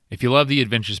If you love the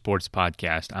Adventure Sports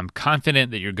Podcast, I'm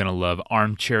confident that you're going to love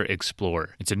Armchair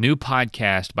Explorer. It's a new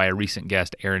podcast by a recent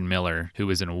guest, Aaron Miller, who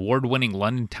is an award-winning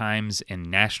London Times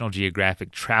and National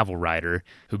Geographic travel writer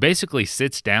who basically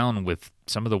sits down with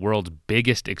some of the world's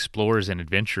biggest explorers and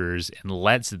adventurers and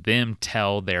lets them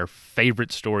tell their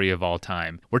favorite story of all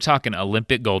time. We're talking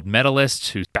Olympic gold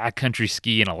medalists who backcountry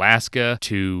ski in Alaska,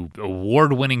 to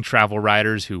award-winning travel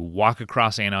writers who walk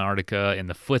across Antarctica in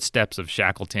the footsteps of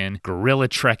Shackleton, gorilla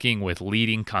trekking with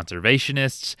leading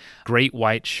conservationists, great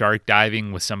white shark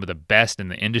diving with some of the best in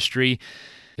the industry,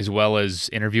 as well as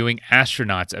interviewing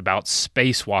astronauts about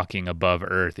spacewalking above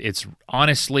Earth. It's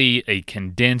honestly a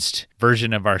condensed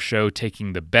version of our show,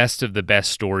 taking the best of the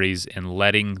best stories and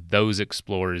letting those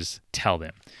explorers tell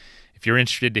them. If you're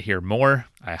interested to hear more,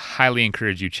 I highly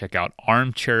encourage you to check out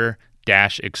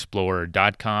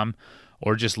armchair-explorer.com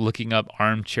or just looking up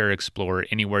Armchair Explorer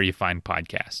anywhere you find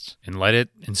podcasts. And let it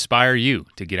inspire you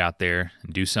to get out there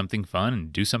and do something fun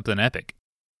and do something epic.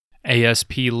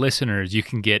 ASP listeners, you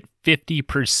can get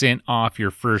 50% off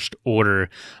your first order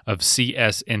of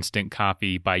CS Instant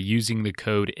Coffee by using the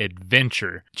code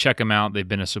ADVENTURE. Check them out. They've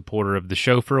been a supporter of the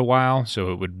show for a while,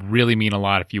 so it would really mean a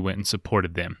lot if you went and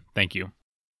supported them. Thank you.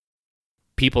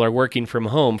 People are working from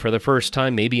home for the first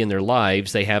time maybe in their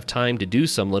lives. They have time to do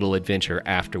some little adventure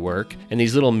after work. And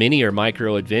these little mini or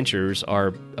micro adventures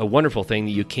are a wonderful thing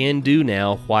that you can do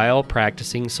now while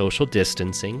practicing social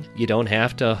distancing. You don't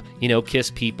have to,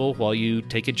 kiss people while you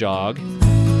take a jog.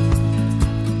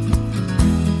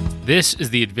 This is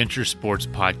the Adventure Sports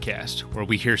Podcast, where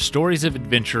we hear stories of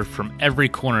adventure from every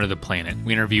corner of the planet.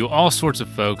 We interview all sorts of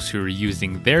folks who are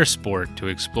using their sport to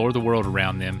explore the world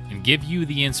around them and give you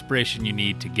the inspiration you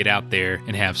need to get out there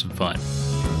and have some fun.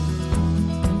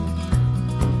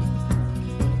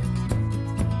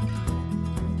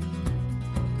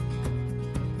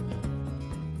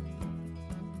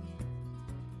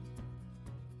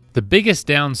 The biggest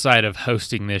downside of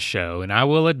hosting this show, and I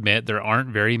will admit there aren't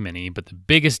very many, but the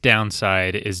biggest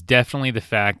downside is definitely the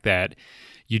fact that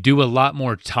you do a lot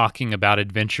more talking about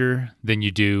adventure than you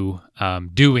do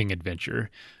doing adventure.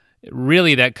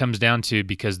 Really, that comes down to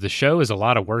because the show is a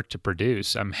lot of work to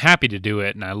produce. I'm happy to do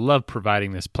it, and I love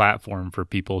providing this platform for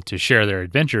people to share their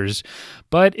adventures,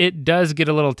 but it does get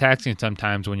a little taxing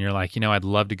sometimes when you're like, I'd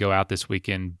love to go out this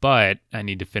weekend, but I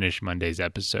need to finish Monday's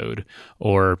episode,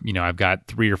 or, I've got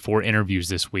 3 or 4 interviews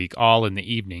this week, all in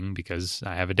the evening because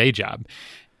I have a day job.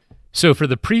 So for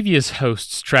the previous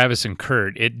hosts, Travis and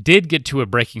Kurt, it did get to a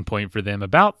breaking point for them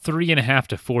about 3.5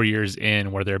 to 4 years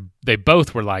in, where they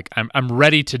both were like, I'm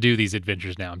ready to do these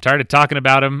adventures now. I'm tired of talking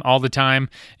about them all the time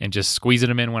and just squeezing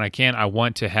them in when I can. I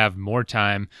want to have more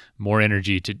time, more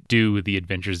energy to do the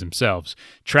adventures themselves.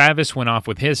 Travis went off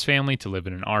with his family to live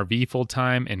in an RV full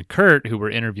time, and Kurt, who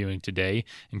we're interviewing today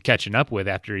and catching up with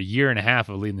after 1.5 years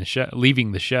of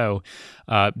leaving the show,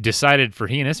 decided for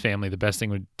he and his family the best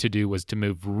thing to do was to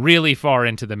move really far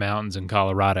into the mountains in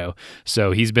Colorado.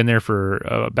 So he's been there for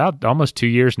about almost 2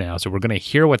 years now. So we're going to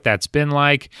hear what that's been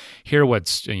like, hear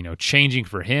what's changing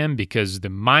for him, because the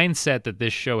mindset that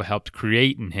this show helped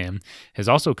create in him has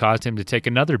also caused him to take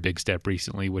another big step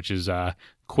recently, which is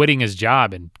quitting his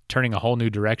job and turning a whole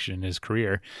new direction in his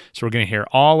career. So we're going to hear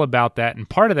all about that. And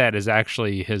part of that is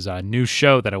actually his new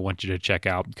show that I want you to check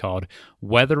out called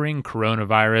Weathering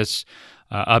Coronavirus,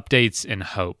 Updates and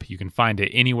Hope. You can find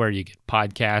it anywhere you get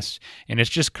podcasts. And it's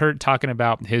just Kurt talking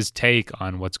about his take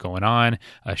on what's going on,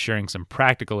 sharing some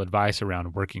practical advice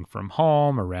around working from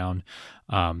home, around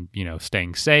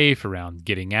staying safe, around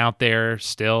getting out there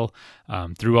still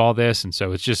through all this. And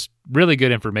so it's just really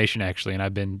good information, actually, and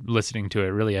I've been listening to it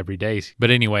really every day.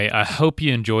 But anyway, I hope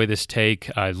you enjoy this take.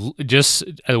 Just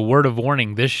a word of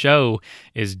warning, this show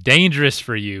is dangerous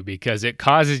for you because it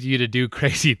causes you to do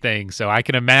crazy things. So I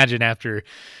can imagine after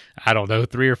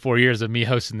 3 or 4 years of me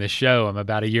hosting this show, I'm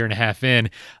about 1.5 years in,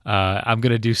 I'm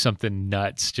going to do something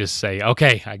nuts. Just say,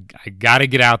 okay, I got to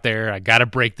get out there. I got to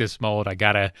break this mold. I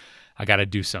got to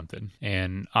do something.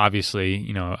 And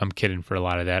obviously, I'm kidding for a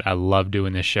lot of that. I love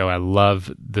doing this show. I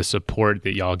love the support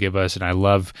that y'all give us, and I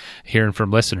love hearing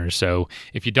from listeners. So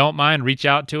if you don't mind, reach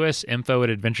out to us,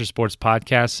 info@Adventure Sports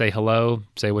Podcast. Say hello,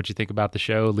 say what you think about the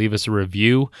show, leave us a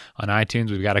review on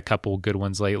iTunes. We've got a couple good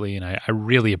ones lately, and I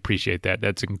really appreciate that.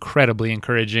 That's incredibly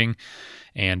encouraging.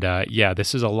 And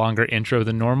this is a longer intro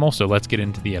than normal, so let's get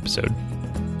into the episode.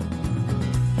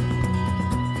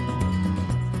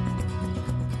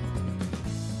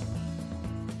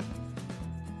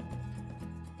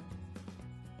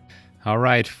 All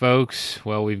right, folks.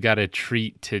 Well, we've got a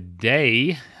treat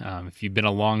today. If you've been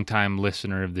a long-time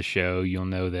listener of the show, you'll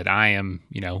know that I am,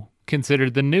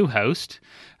 considered the new host,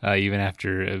 even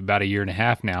after about a year and a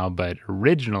half now. But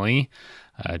originally,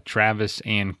 Travis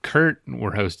and Kurt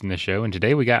were hosting the show, and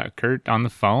today we got Kurt on the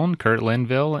phone, Kurt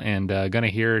Linville, and going to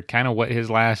hear kind of what his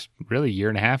last really year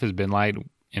and a half has been like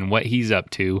and what he's up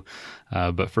to.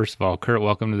 But first of all, Kurt,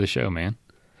 welcome to the show, man.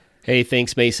 Hey,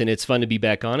 thanks, Mason. It's fun to be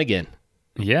back on again.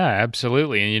 Yeah,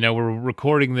 absolutely. And, we're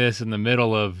recording this in the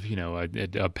middle of,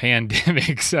 a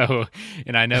pandemic. So,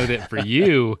 and I know that for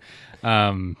you,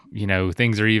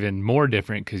 things are even more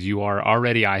different because you are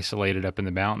already isolated up in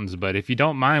the mountains. But if you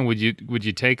don't mind, would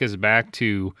you take us back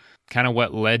to kind of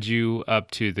what led you up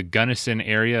to the Gunnison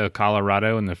area of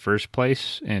Colorado in the first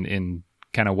place, and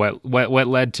kind of what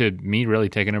led to me really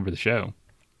taking over the show?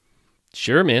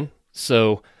 Sure, man.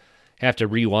 So, have to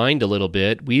rewind a little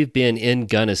bit. We've been in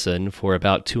Gunnison for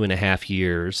about 2.5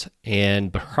 years,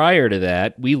 and prior to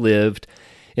that, we lived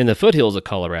in the foothills of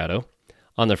Colorado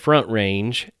on the Front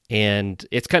Range, and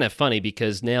it's kind of funny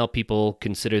because now people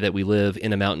consider that we live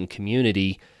in a mountain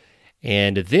community,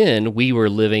 and then we were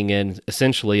living in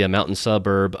essentially a mountain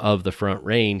suburb of the Front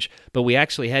Range, but we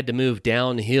actually had to move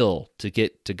downhill to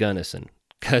get to Gunnison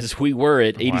because we were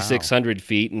at 8,600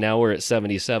 feet, and now we're at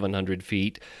 7,700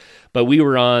 feet. But we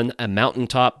were on a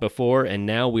mountaintop before, and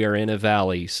now we are in a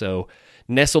valley. So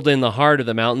nestled in the heart of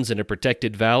the mountains in a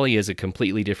protected valley is a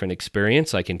completely different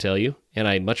experience, I can tell you, and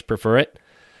I much prefer it.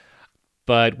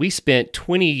 But we spent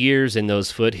 20 years in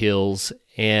those foothills,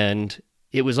 and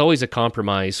it was always a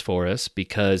compromise for us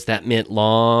because that meant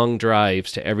long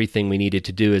drives to everything we needed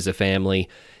to do as a family.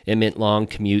 It meant long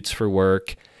commutes for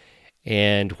work.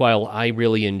 And while I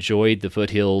really enjoyed the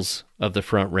foothills of the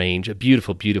Front Range, a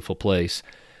beautiful, beautiful place,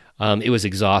 it was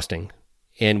exhausting,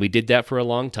 and we did that for a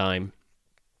long time.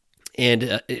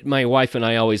 And my wife and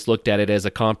I always looked at it as a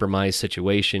compromise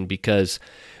situation because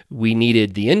we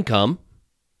needed the income,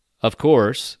 of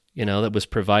course, that was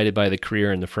provided by the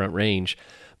career in the Front Range,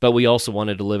 but we also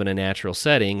wanted to live in a natural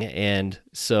setting, and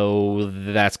so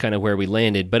that's kind of where we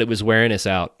landed, but it was wearing us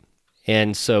out.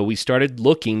 And so we started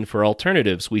looking for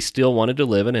alternatives. We still wanted to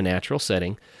live in a natural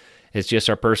setting. It's just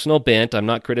our personal bent. I'm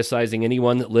not criticizing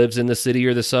anyone that lives in the city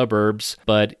or the suburbs,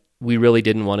 but we really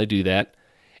didn't want to do that.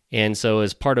 And so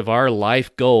as part of our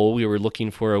life goal, we were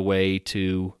looking for a way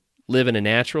to live in a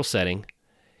natural setting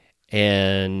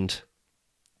and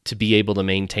to be able to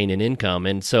maintain an income.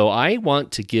 And so I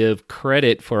want to give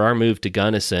credit for our move to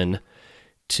Gunnison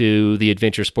to the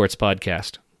Adventure Sports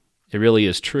Podcast. It really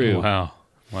is true.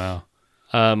 Wow.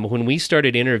 When we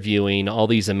started interviewing all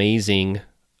these amazing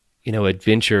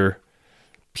adventure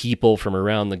people from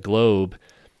around the globe,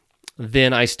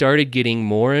 then I started getting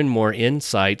more and more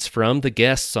insights from the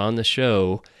guests on the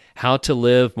show how to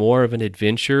live more of an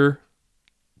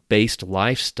adventure-based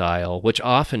lifestyle, which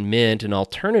often meant an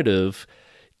alternative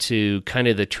to kind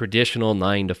of the traditional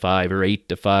 9-to-5 or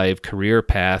 8-to-5 career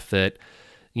path that,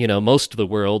 most of the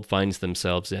world finds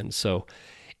themselves in. So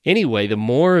anyway, the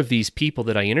more of these people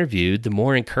that I interviewed, the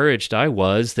more encouraged I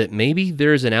was that maybe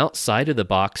there's an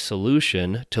outside-of-the-box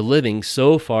solution to living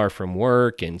so far from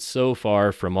work and so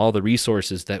far from all the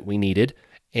resources that we needed.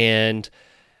 And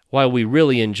while we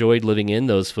really enjoyed living in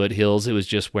those foothills, it was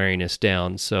just wearing us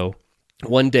down. So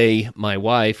one day, my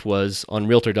wife was on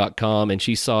Realtor.com, and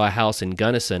she saw a house in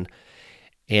Gunnison,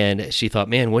 and she thought,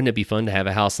 man, wouldn't it be fun to have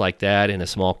a house like that in a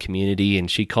small community?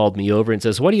 And she called me over and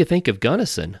says, what do you think of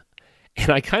Gunnison? And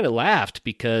I kind of laughed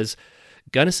because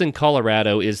Gunnison,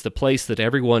 Colorado is the place that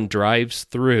everyone drives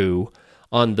through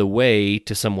on the way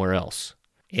to somewhere else.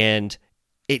 And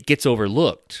it gets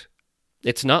overlooked.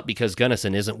 It's not because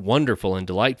Gunnison isn't wonderful and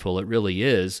delightful. It really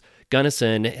is.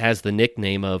 Gunnison has the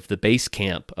nickname of the base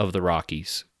camp of the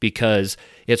Rockies because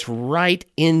it's right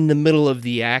in the middle of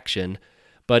the action.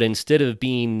 But instead of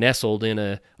being nestled in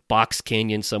a box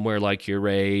canyon somewhere like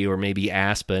Ouray or maybe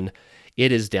Aspen,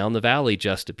 it is down the valley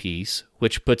just a piece,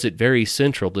 which puts it very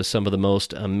central to some of the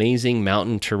most amazing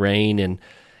mountain terrain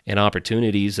and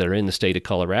opportunities that are in the state of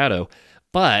Colorado.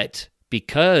 But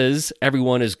because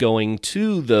everyone is going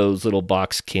to those little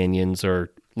box canyons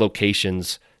or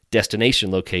locations, destination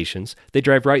locations, they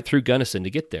drive right through Gunnison to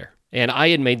get there. And I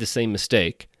had made the same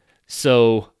mistake.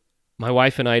 So my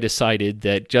wife and I decided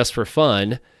that just for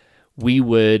fun, we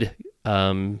would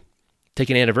take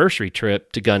an anniversary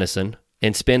trip to Gunnison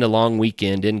and spend a long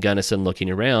weekend in Gunnison looking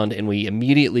around, and we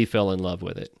immediately fell in love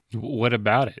with it. What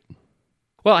about it?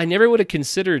 Well, I never would have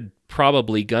considered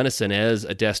probably Gunnison as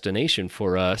a destination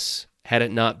for us had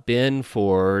it not been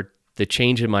for the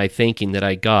change in my thinking that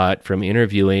I got from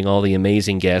interviewing all the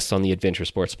amazing guests on the Adventure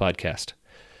Sports Podcast.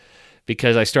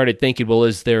 Because I started thinking, well,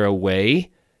 is there a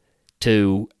way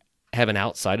to have an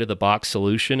outside-of-the-box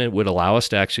solution that would allow us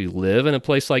to actually live in a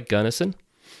place like Gunnison?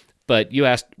 But you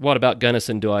asked, what about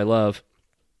Gunnison do I love?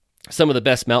 Some of the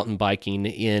best mountain biking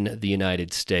in the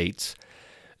United States.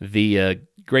 The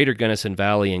Greater Gunnison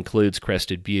Valley includes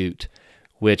Crested Butte,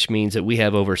 which means that we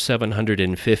have over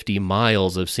 750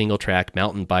 miles of single-track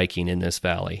mountain biking in this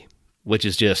valley, which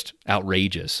is just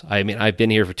outrageous. I mean, I've been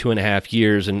here for 2.5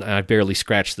 years, and I barely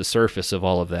scratched the surface of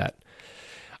all of that.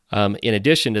 In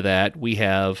addition to that, we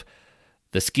have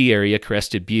the ski area,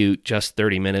 Crested Butte, just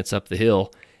 30 minutes up the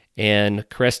hill. And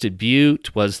Crested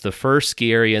Butte was the first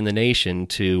ski area in the nation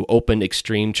to open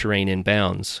extreme terrain in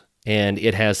bounds. And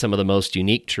it has some of the most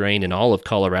unique terrain in all of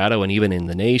Colorado and even in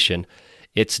the nation.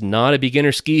 It's not a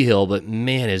beginner ski hill, but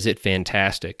man, is it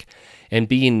fantastic. And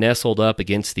being nestled up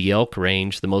against the Elk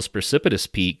Range, the most precipitous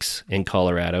peaks in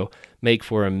Colorado, make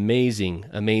for amazing,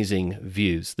 amazing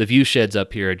views. The view sheds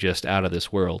up here are just out of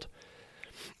this world.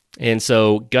 And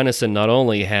so Gunnison not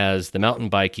only has the mountain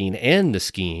biking and the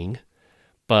skiing,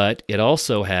 but it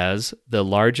also has the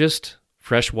largest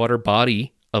freshwater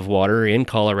body of water in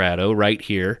Colorado right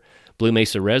here, Blue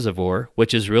Mesa Reservoir,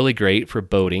 which is really great for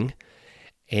boating.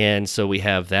 And so we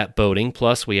have that boating,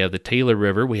 plus we have the Taylor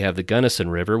River, we have the Gunnison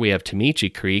River, we have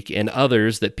Tomichi Creek, and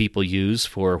others that people use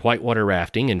for whitewater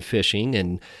rafting and fishing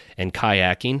and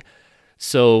kayaking.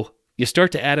 So you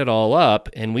start to add it all up,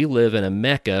 and we live in a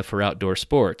mecca for outdoor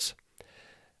sports.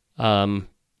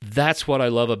 That's what I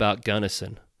love about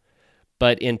Gunnison.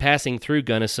 But in passing through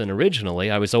Gunnison originally,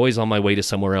 I was always on my way to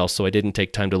somewhere else, so I didn't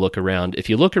take time to look around.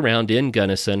 If you look around in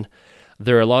Gunnison,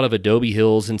 there are a lot of adobe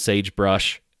hills and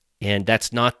sagebrush, and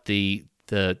that's not the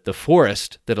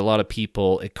forest that a lot of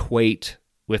people equate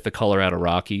with the Colorado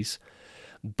Rockies.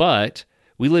 But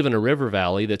we live in a river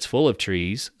valley that's full of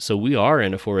trees, so we are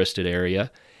in a forested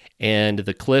area, and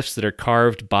the cliffs that are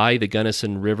carved by the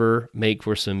Gunnison River make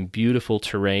for some beautiful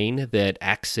terrain that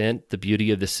accent the beauty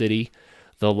of the city.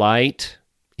 The light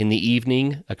in the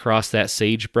evening across that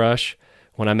sagebrush,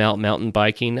 when I'm out mountain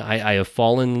biking, I have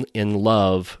fallen in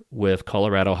love with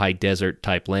Colorado high desert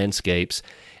type landscapes,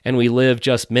 and we live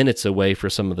just minutes away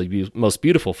from some of the most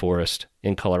beautiful forest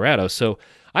in Colorado. So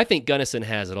I think Gunnison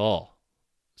has it all.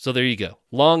 So there you go.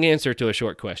 Long answer to a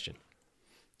short question.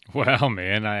 Well,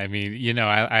 man, I mean,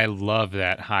 I love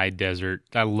that high desert.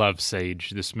 I love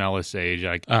sage, the smell of sage.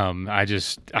 I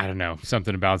don't know,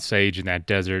 something about sage in that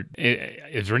desert.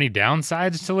 Is there any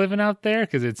downsides to living out there?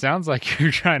 Because it sounds like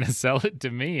you're trying to sell it to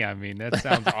me. I mean, that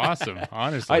sounds awesome,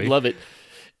 honestly. I'd love it.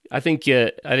 I think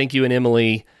you and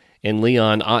Emily and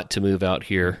Leon ought to move out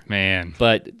here. Man.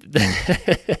 But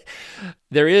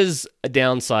there is a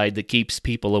downside that keeps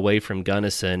people away from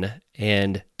Gunnison,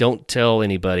 and don't tell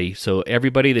anybody. So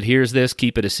everybody that hears this,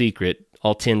 keep it a secret,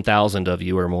 all 10,000 of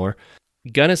you or more.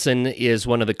 Gunnison is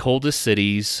one of the coldest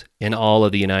cities in all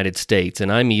of the United States,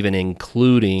 and I'm even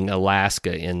including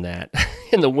Alaska in that.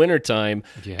 In the wintertime,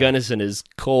 yeah. Gunnison is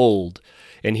cold,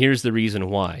 and here's the reason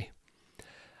why.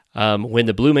 When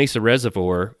the Blue Mesa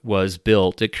Reservoir was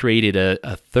built, it created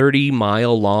a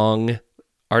 30-mile-long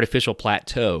artificial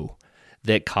plateau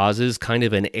that causes kind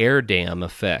of an air dam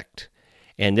effect.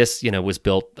 And this, was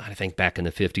built, I think, back in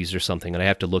the 50s or something, and I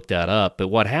have to look that up. But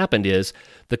what happened is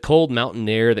the cold mountain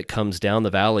air that comes down the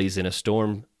valleys in a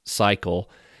storm cycle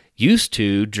used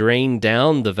to drain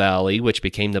down the valley, which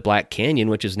became the Black Canyon,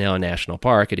 which is now a national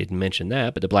park. I didn't mention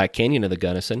that, but the Black Canyon of the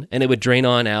Gunnison, and it would drain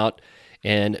on out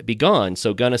and be gone.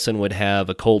 So Gunnison would have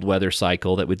a cold weather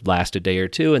cycle that would last a day or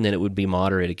two, and then it would be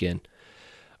moderate again.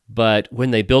 But when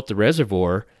they built the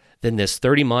reservoir, then this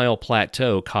 30-mile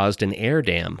plateau caused an air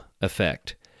dam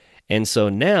effect. And so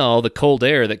now the cold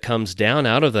air that comes down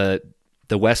out of the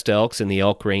West Elks and the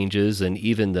Elk Ranges and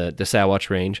even the Sawatch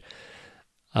Range,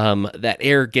 that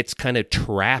air gets kind of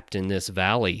trapped in this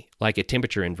valley like a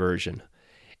temperature inversion.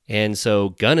 And so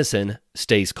Gunnison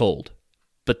stays cold.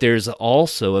 But there's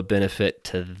also a benefit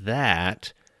to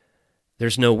that.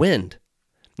 There's no wind.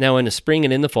 Now, in the spring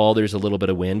and in the fall, there's a little bit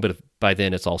of wind, but by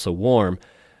then it's also warm.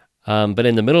 But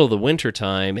in the middle of the winter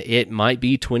time, it might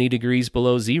be 20 degrees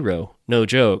below zero. No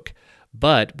joke.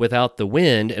 But without the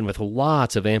wind and with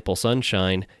lots of ample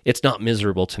sunshine, it's not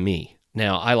miserable to me.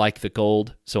 Now, I like the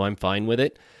cold, so I'm fine with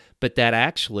it. But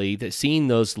seeing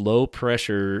those low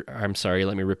temperature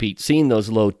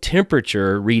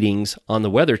readings on the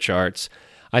weather charts,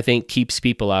 I think keeps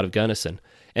people out of Gunnison.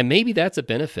 And maybe that's a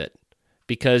benefit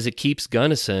because it keeps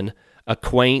Gunnison a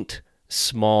quaint,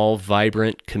 small,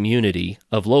 vibrant community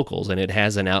of locals, and it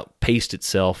hasn't outpaced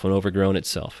itself and overgrown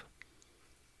itself.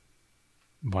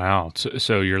 Wow.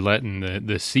 So you're letting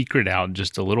the secret out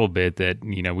just a little bit that,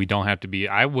 we don't have to be,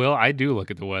 I do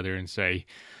look at the weather and say,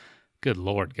 good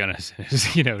Lord, Gunnison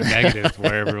is, negative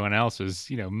where everyone else is,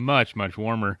 much, much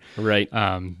warmer. Right.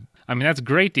 I mean, that's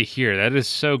great to hear. That is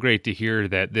so great to hear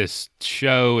that this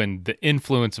show and the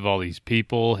influence of all these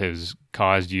people has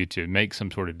caused you to make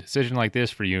some sort of decision like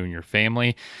this for you and your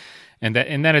family. And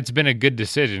that it's been a good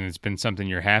decision. It's been something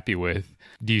you're happy with.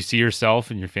 Do you see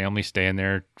yourself and your family staying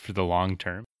there for the long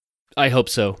term? I hope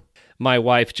so. My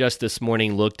wife just this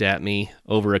morning looked at me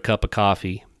over a cup of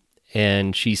coffee,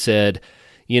 and she said,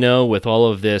 with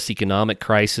all of this economic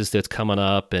crisis that's coming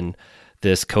up and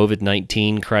this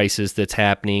COVID-19 crisis that's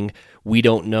happening, we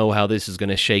don't know how this is going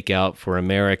to shake out for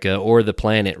America or the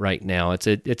planet right now. It's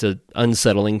a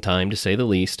unsettling time, to say the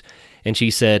least. And she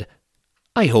said,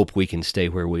 I hope we can stay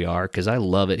where we are because I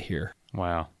love it here.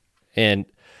 Wow. And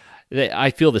I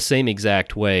feel the same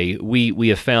exact way. We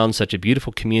have found such a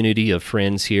beautiful community of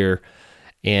friends here,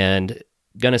 and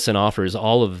Gunnison offers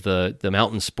all of the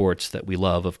mountain sports that we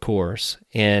love, of course.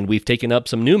 And we've taken up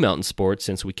some new mountain sports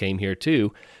since we came here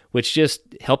too, which just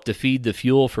helped to feed the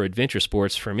fuel for adventure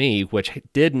sports for me, which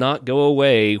did not go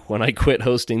away when I quit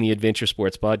hosting the Adventure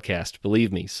Sports podcast,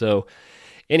 believe me. So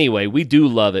anyway, we do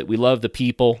love it. We love the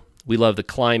people. We love the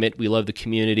climate. We love the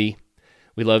community.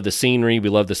 We love the scenery. We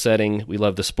love the setting. We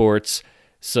love the sports.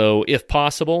 So if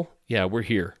possible, yeah, we're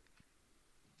here.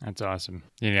 That's awesome.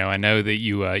 I know that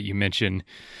you mentioned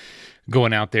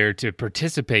going out there to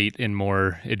participate in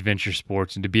more adventure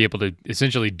sports and to be able to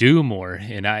essentially do more.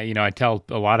 And I tell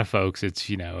a lot of folks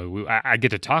I get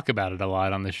to talk about it a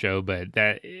lot on the show, but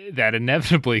that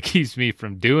inevitably keeps me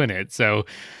from doing it. So,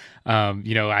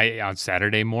 I on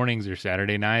Saturday mornings or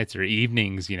Saturday nights or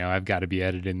evenings, I've got to be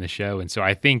editing the show. And so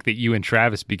I think that you and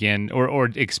Travis began or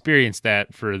experienced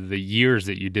that for the years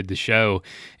that you did the show,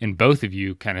 and both of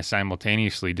you kind of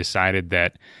simultaneously decided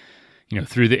that,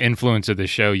 through the influence of the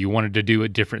show, you wanted to do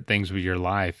different things with your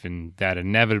life, and that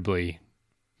inevitably,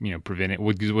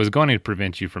 was going to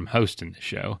prevent you from hosting the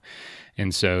show.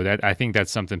 And so that I think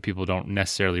that's something people don't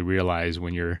necessarily realize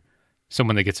when you're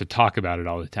someone that gets to talk about it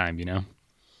all the time,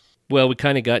 Well, we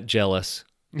kind of got jealous.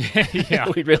 Yeah.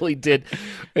 We really did.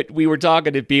 We were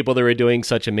talking to people that were doing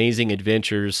such amazing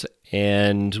adventures,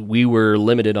 and we were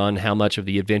limited on how much of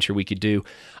the adventure we could do.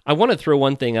 I want to throw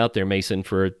one thing out there, Mason,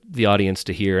 for the audience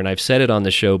to hear, and I've said it on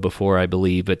the show before, I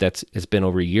believe, but it's been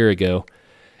over a year ago.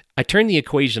 I turned the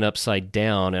equation upside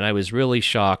down, and I was really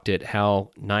shocked at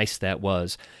how nice that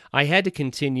was. I had to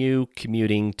continue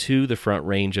commuting to the Front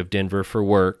Range of Denver for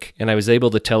work, and I was able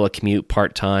to telecommute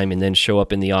part-time and then show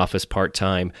up in the office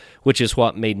part-time, which is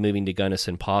what made moving to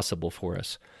Gunnison possible for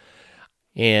us.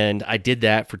 And I did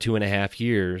that for 2.5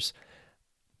 years,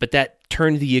 but that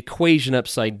turned the equation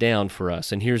upside down for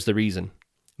us, and here's the reason.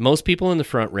 Most people in the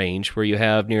Front Range, where you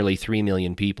have nearly 3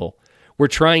 million people, were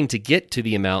trying to get to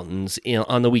the mountains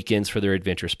on the weekends for their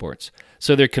adventure sports.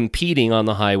 So they're competing on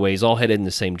the highways, all headed in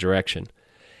the same direction.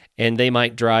 And they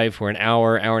might drive for an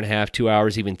hour, hour and a half, 2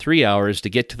 hours, even 3 hours to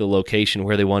get to the location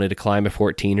where they wanted to climb a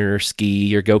 14er or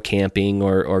ski or go camping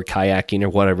or kayaking or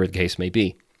whatever the case may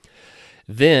be.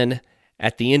 Then,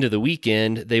 at the end of the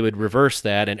weekend, they would reverse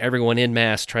that, and everyone en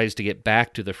masse tries to get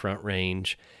back to the Front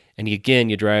Range. And again,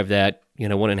 you drive that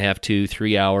 1.5, 2,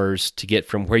 3 hours to get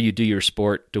from where you do your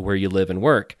sport to where you live and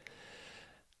work.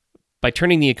 By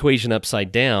turning the equation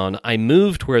upside down, I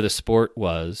moved where the sport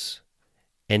was,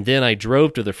 and then I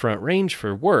drove to the Front Range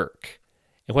for work.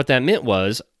 And what that meant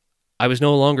was I was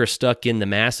no longer stuck in the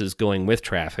masses going with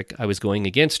traffic. I was going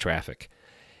against traffic.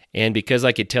 And because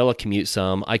I could telecommute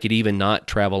some, I could even not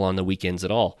travel on the weekends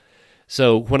at all.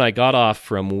 So when I got off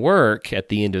from work at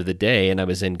the end of the day and I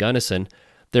was in Gunnison,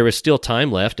 there was still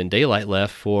time left and daylight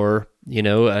left for,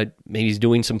 maybe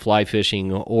doing some fly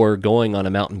fishing or going on a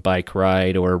mountain bike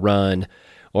ride or a run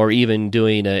or even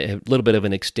doing a little bit of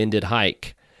an extended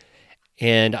hike.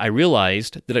 And I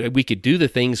realized that we could do the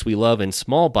things we love in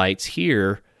small bites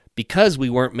here because we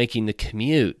weren't making the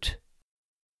commute.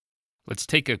 Let's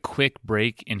take a quick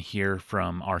break and hear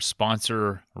from our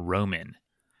sponsor, Roman.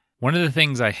 One of the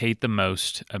things I hate the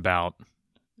most about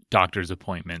doctor's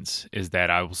appointments is that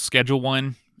I will schedule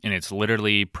one and it's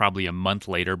literally probably a month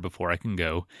later before I can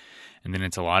go. And then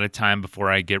it's a lot of time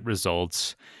before I get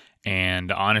results.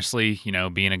 And honestly,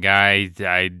 being a guy,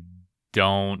 I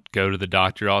don't go to the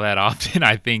doctor all that often.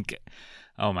 I think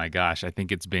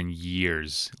it's been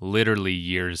years, literally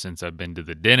years since I've been to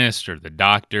the dentist or the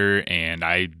doctor. And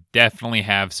I definitely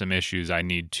have some issues I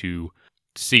need to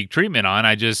seek treatment on.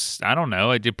 I don't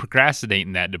know. I did procrastinate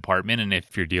in that department. And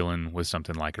if you're dealing with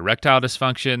something like erectile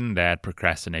dysfunction, that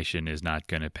procrastination is not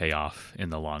going to pay off in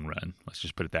the long run. Let's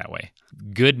just put it that way.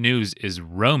 Good news is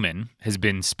Roman has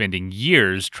been spending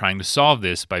years trying to solve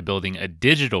this by building a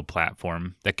digital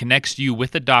platform that connects you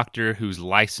with a doctor who's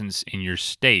licensed in your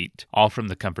state, all from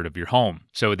the comfort of your home.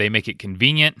 So they make it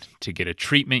convenient to get a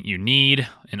treatment you need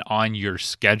and on your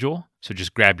schedule. So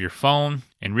just grab your phone,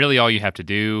 and really all you have to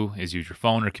do is use your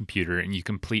phone or computer, and you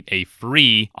complete a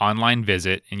free online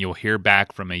visit, and you'll hear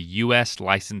back from a U.S.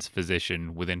 licensed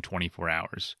physician within 24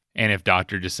 hours. And if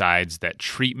doctor decides that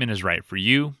treatment is right for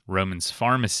you, Roman's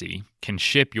Pharmacy can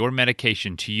ship your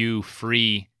medication to you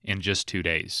free in just 2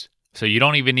 days. So you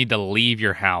don't even need to leave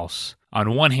your house.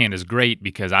 On one hand is great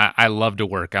because I love to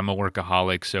work. I'm a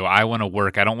workaholic, so I want to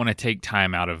work. I don't want to take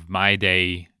time out of my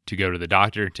day to go to the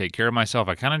doctor, take care of myself.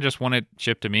 I kind of just want it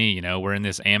shipped to me. You know, we're in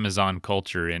this Amazon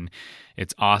culture, and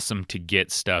it's awesome to get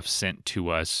stuff sent to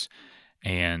us.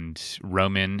 And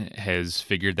Roman has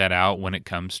figured that out when it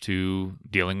comes to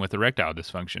dealing with erectile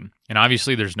dysfunction. And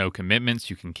obviously there's no commitments.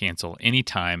 You can cancel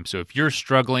anytime. So if you're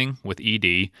struggling with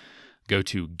ED, go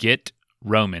to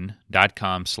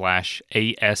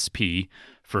getroman.com/ASP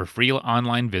for a free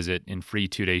online visit and free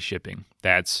 2-day shipping.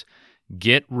 That's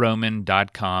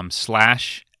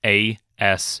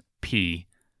getroman.com/ASP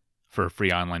for a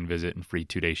free online visit and free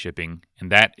 2-day shipping.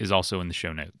 And that is also in the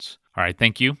show notes. All right,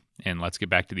 thank you. And let's get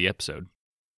back to the episode.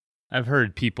 I've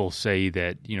heard people say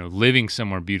that, living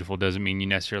somewhere beautiful doesn't mean you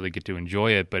necessarily get to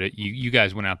enjoy it, but you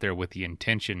guys went out there with the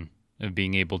intention of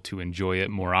being able to enjoy it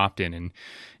more often. And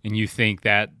you think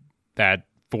that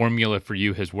formula for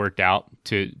you has worked out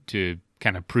to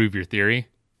kind of prove your theory?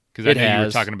 Because I know you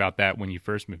were talking about that when you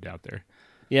first moved out there.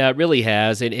 Yeah, it really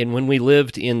has. And when we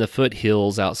lived in the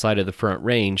foothills outside of the Front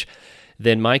Range,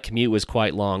 then my commute was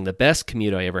quite long. The best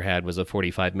commute I ever had was a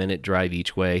 45-minute drive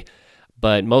each way.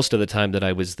 But most of the time that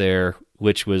I was there,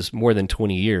 which was more than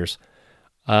 20 years,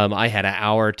 I had an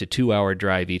hour to 2-hour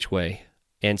drive each way.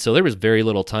 And so there was very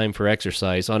little time for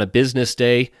exercise. On a business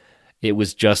day, it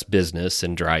was just business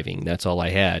and driving. That's all I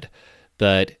had.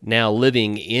 But now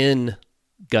living in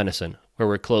Gunnison, where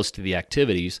we're close to the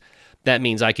activities, that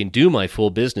means I can do my full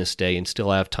business day and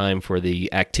still have time for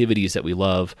the activities that we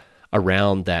love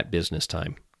around that business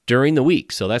time during the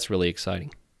week. So that's really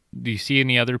exciting. Do you see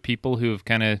any other people who have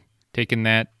kind of taken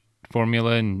that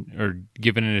formula or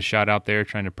given it a shot out there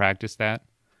trying to practice that?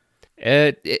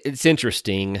 It's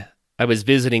interesting. I was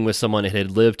visiting with someone that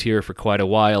had lived here for quite a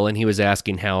while, and he was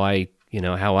asking how I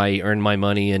earn my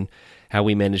money and how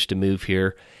we managed to move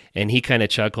here. And he kind of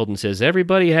chuckled and says,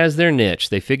 everybody has their niche.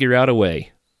 They figure out a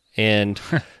way. And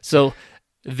so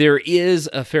there is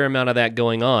a fair amount of that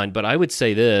going on, but I would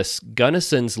say this,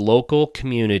 Gunnison's local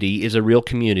community is a real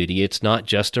community. It's not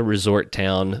just a resort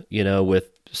town, with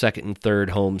second and third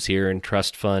homes here and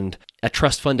trust fund. A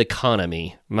trust fund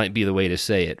economy might be the way to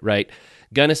say it, right?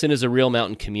 Gunnison is a real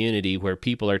mountain community where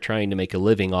people are trying to make a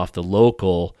living off the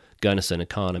local Gunnison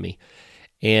economy.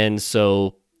 And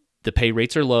so the pay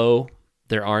rates are low.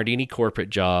 There aren't any corporate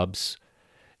jobs.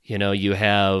 You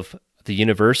have the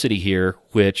university here,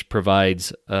 which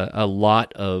provides a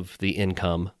lot of the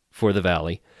income for the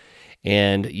valley.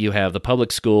 And you have the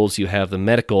public schools, you have the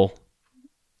medical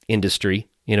industry,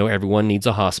 everyone needs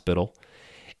a hospital.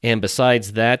 And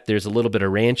besides that, there's a little bit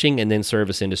of ranching and then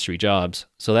service industry jobs.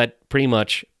 So that pretty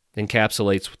much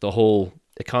encapsulates the whole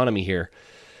economy here.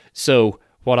 So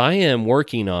what I am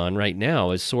working on right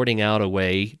now is sorting out a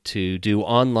way to do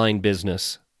online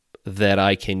business that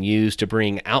I can use to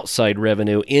bring outside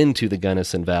revenue into the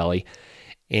Gunnison Valley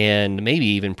and maybe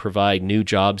even provide new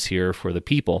jobs here for the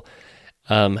people.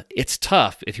 It's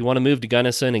tough. If you want to move to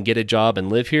Gunnison and get a job and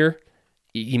live here,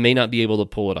 you may not be able to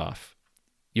pull it off.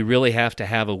 You really have to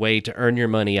have a way to earn your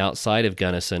money outside of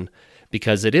Gunnison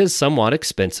because it is somewhat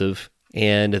expensive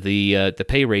and the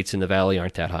pay rates in the valley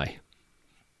aren't that high.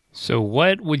 So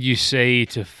what would you say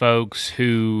to folks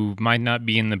who might not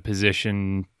be in the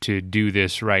position to do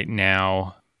this right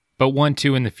now, but want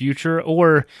to in the future?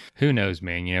 Or who knows,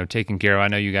 man, taking care of, I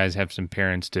know you guys have some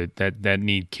parents that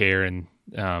need care, and,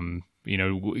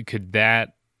 could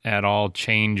that at all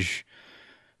change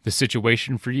the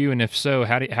situation for you? And if so,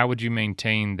 how would you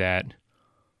maintain that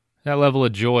level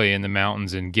of joy in the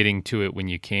mountains and getting to it when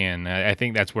you can? I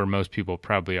think that's where most people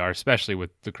probably are, especially with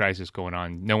the crisis going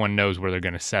on. No one knows where they're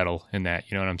going to settle in that.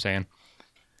 You know what I'm saying?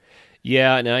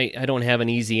 Yeah, and I don't have an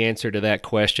easy answer to that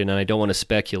question, and I don't want to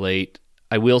speculate.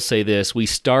 I will say this. We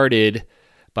started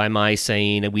by my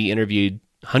saying that we interviewed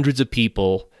hundreds of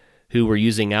people who were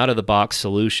using out-of-the-box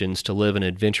solutions to live an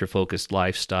adventure-focused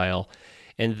lifestyle.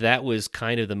 And that was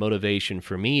kind of the motivation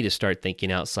for me to start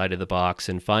thinking outside of the box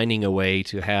and finding a way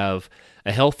to have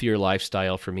a healthier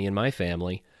lifestyle for me and my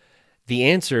family. The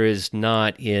answer is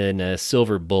not in a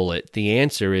silver bullet. The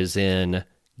answer is in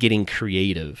getting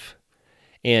creative.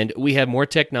 And we have more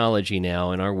technology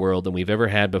now in our world than we've ever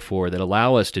had before that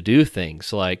allow us to do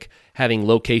things like having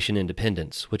location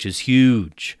independence, which is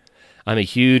huge. I'm a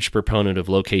huge proponent of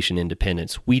location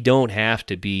independence. We don't have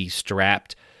to be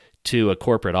strapped to a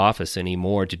corporate office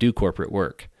anymore to do corporate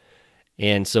work.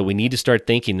 And so we need to start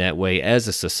thinking that way as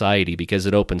a society because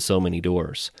it opens so many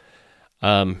doors.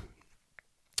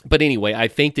 But anyway, I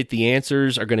think that the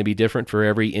answers are going to be different for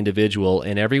every individual,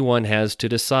 and everyone has to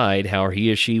decide how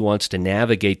he or she wants to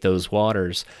navigate those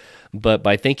waters. But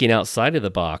by thinking outside of the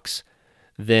box,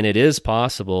 then it is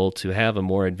possible to have a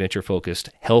more adventure-focused,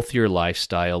 healthier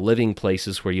lifestyle, living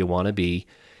places where you want to be.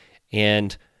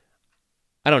 And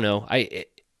I don't know,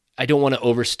 I don't want to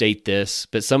overstate this,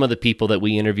 but some of the people that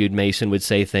we interviewed, Mason, would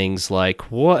say things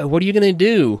like, what are you going to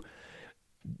do?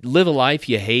 Live a life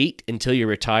you hate until you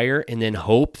retire and then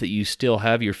hope that you still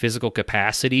have your physical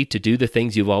capacity to do the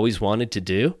things you've always wanted to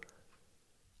do?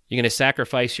 You're going to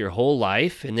sacrifice your whole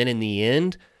life and then in the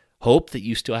end hope that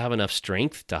you still have enough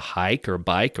strength to hike or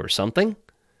bike or something?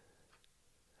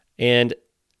 And,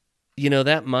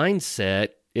 that mindset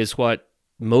is what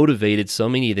motivated so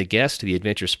many of the guests to the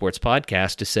Adventure Sports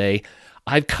Podcast to say,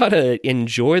 I've got to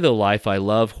enjoy the life I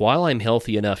love while I'm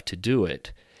healthy enough to do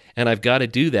it. And I've got to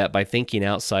do that by thinking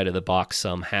outside of the box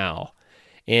somehow.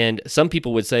 And some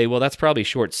people would say, well, that's probably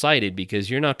short-sighted because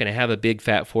you're not going to have a big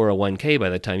fat 401k by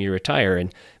the time you retire,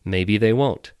 and maybe they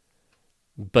won't.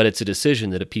 But it's a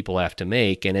decision that people have to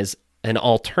make, and as an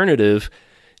alternative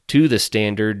to the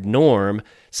standard norm,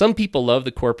 some people love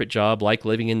the corporate job, like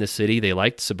living in the city, they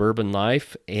like suburban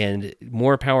life, and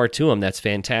more power to them, that's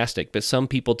fantastic, but some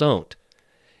people don't.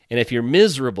 And if you're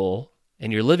miserable,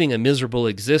 and you're living a miserable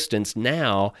existence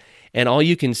now, and all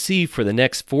you can see for the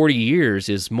next 40 years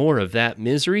is more of that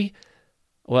misery,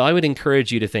 well, I would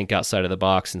encourage you to think outside of the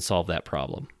box and solve that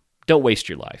problem. Don't waste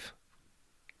your life.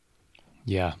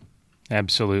 Yeah,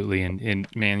 absolutely. And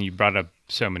man, you brought up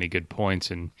so many good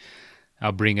points, and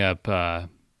I'll bring up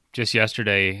just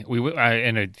yesterday,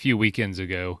 and a few weekends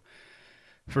ago.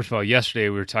 First of all, yesterday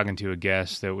we were talking to a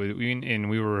guest that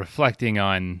we were reflecting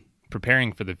on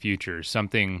preparing for the future.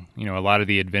 Something, a lot of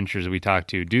the adventures we talk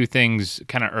to do things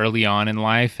kind of early on in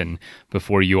life and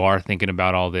before you are thinking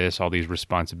about all these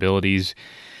responsibilities.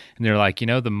 And they're like,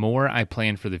 the more I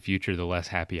plan for the future, the less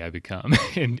happy I become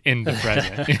in the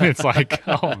present. And it's like,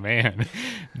 oh man,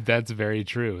 that's very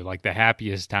true. Like the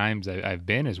happiest times I've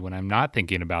been is when I'm not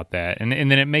thinking about that. And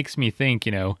then it makes me think,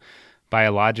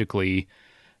 biologically,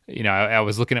 I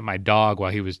was looking at my dog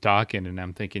while he was talking, and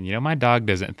I'm thinking, my dog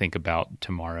doesn't think about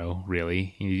tomorrow,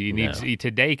 really.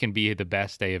 Today can be the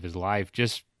best day of his life,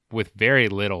 just with very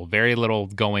little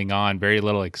going on, very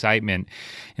little excitement.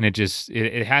 And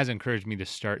it has encouraged me to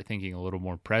start thinking a little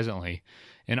more presently.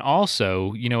 And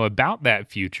also, about that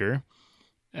future,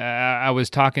 I was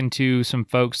talking to some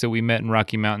folks that we met in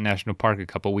Rocky Mountain National Park a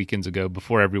couple weekends ago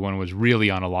before everyone was really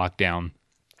on a lockdown.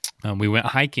 We went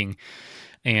hiking.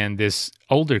 And this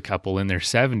older couple in their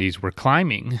 70s were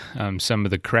climbing some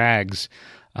of the crags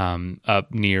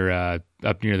up near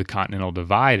the Continental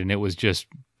Divide, and it was just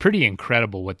pretty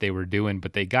incredible what they were doing.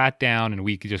 But they got down, and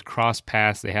we could just cross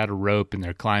paths. They had a rope and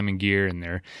their climbing gear and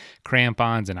their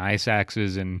crampons and ice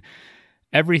axes, and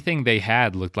everything they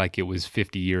had looked like it was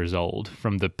 50 years old.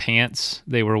 From the pants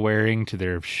they were wearing to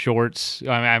their shorts,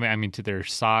 to their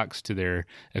socks to their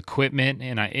equipment,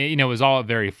 and it was all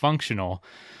very functional.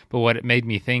 But what it made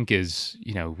me think is,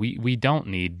 we don't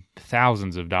need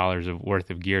thousands of dollars worth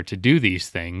of gear to do these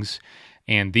things.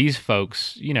 And these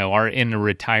folks, are in a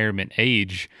retirement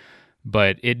age,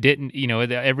 but it didn't,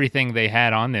 everything they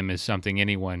had on them is something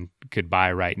anyone could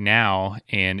buy right now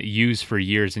and use for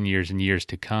years and years and years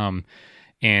to come.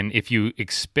 And if you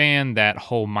expand that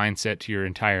whole mindset to your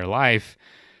entire life,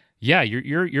 yeah,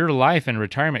 your life and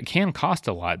retirement can cost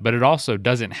a lot, but it also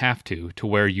doesn't have to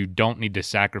where you don't need to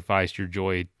sacrifice your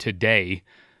joy today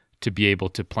to be able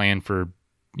to plan for,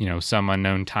 some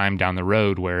unknown time down the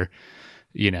road where,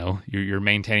 you're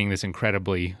maintaining this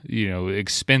incredibly,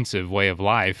 expensive way of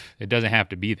life. It doesn't have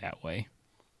to be that way.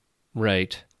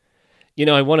 Right.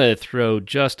 I want to throw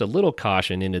just a little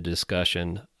caution into the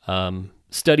discussion.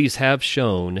 Studies have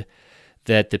shown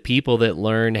that the people that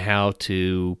learn how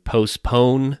to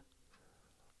postpone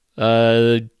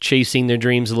chasing their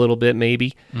dreams a little bit,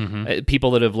 maybe. Mm-hmm.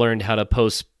 People that have learned how to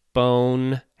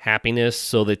postpone happiness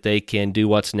so that they can do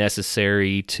what's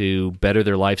necessary to better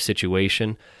their life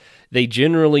situation. they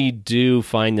generally do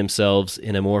find themselves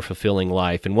in a more fulfilling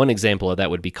life. And one example of that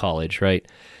would be college, right?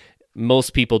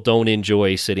 Most people don't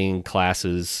enjoy sitting in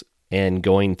classes and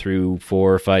going through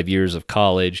 4 or 5 years of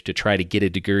college to try to get a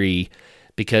degree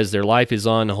because their life is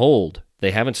on hold.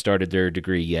 They haven't started their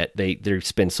degree yet. They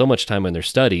spend so much time on their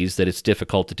studies that it's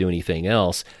difficult to do anything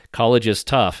else. College is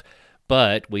tough,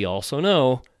 but we also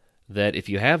know that if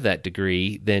you have that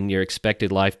degree, then your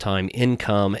expected lifetime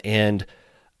income and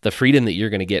the freedom that you're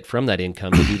going to get from that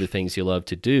income to do the things you love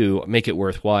to do make it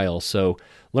worthwhile. So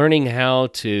learning how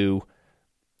to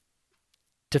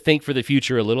think for the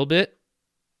future a little bit,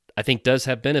 I think does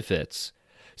have benefits.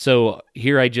 So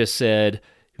here I just said,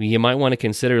 you might want to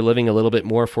consider living a little bit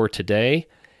more for today.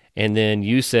 And then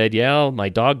you said, yeah, my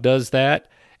dog does that.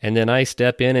 And then I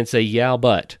step in and say, yeah,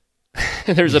 but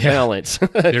there's a balance.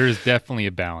 There is definitely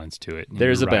a balance to it.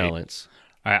 There's a balance.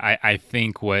 I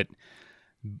think what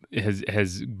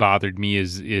has bothered me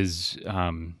is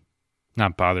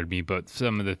not bothered me, but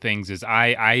some of the things is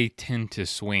I tend to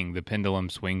swing. The pendulum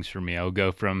swings for me. I'll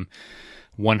go from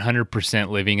 100%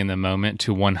 living in the moment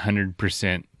to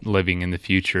 100% living in the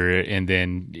future. And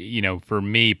then, for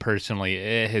me personally,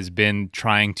 it has been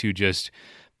trying to just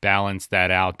balance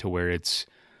that out to where it's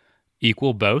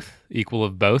equal of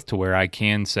both, to where I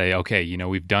can say, okay,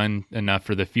 we've done enough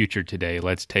for the future today.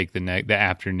 Let's take the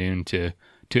afternoon to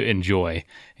enjoy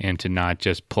and to not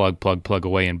just plug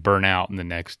away and burn out in the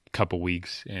next couple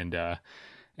weeks. And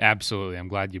absolutely, I'm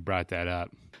glad you brought that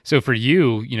up. So for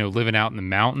you, living out in the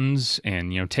mountains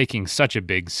and, taking such a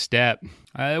big step,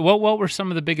 what were some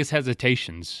of the biggest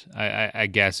hesitations, I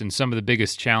guess, and some of the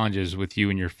biggest challenges with you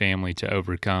and your family to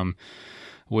overcome?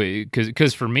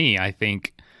 Because for me, I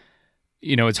think,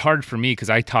 it's hard for me because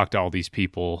I talk to all these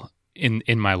people in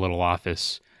my little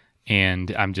office,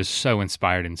 and I'm just so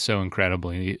inspired and so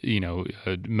incredibly,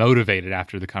 motivated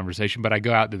after the conversation. But I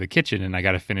go out to the kitchen and I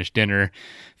got to finish dinner,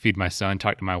 feed my son,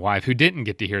 talk to my wife, who didn't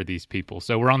get to hear these people.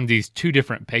 So we're on these two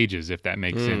different pages, if that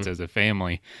makes sense, as a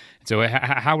family. So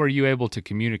how are you able to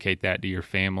communicate that to your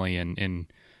family and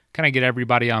kind of get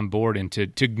everybody on board and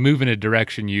to move in a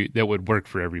direction that would work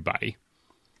for everybody?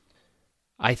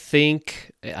 I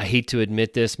think, I hate to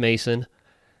admit this, Mason,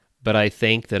 but I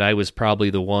think that I was probably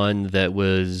the one that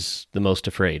was the most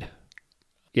afraid.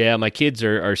 Yeah, my kids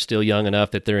are still young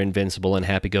enough that they're invincible and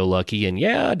happy-go-lucky, and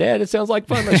yeah, Dad, it sounds like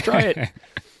fun, let's try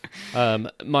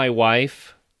it. My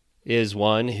wife is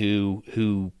one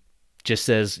who just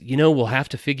says, we'll have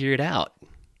to figure it out,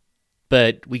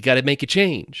 but we got to make a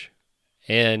change.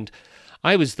 And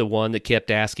I was the one that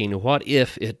kept asking, what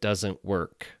if it doesn't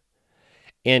work?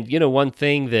 And, one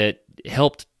thing that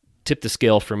helped tip the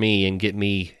scale for me and get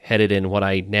me headed in what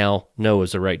I now know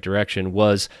is the right direction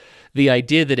was the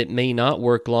idea that it may not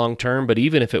work long term, but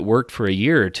even if it worked for a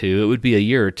year or two, it would be a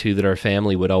year or two that our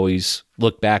family would always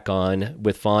look back on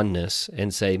with fondness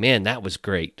and say, man, that was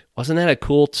great. Wasn't that a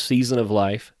cool season of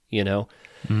life?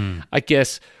 I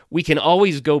guess we can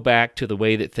always go back to the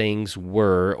way that things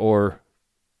were or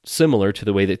similar to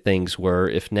the way that things were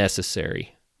if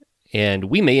necessary. And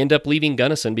we may end up leaving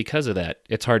Gunnison because of that.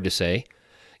 It's hard to say.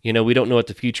 We don't know what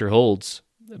the future holds,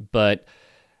 but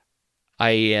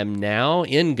I am now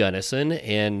in Gunnison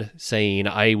and saying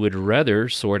I would rather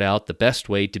sort out the best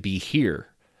way to be here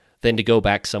than to go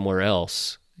back somewhere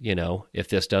else, if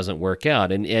this doesn't work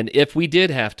out. And if we did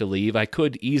have to leave, I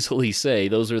could easily say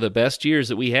those are the best years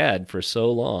that we had for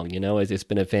so long. It's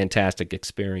been a fantastic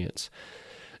experience.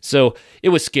 So it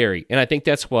was scary. And I think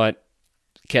that's what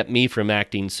kept me from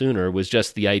acting sooner was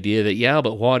just the idea that, yeah,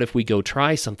 but what if we go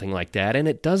try something like that and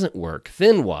it doesn't work?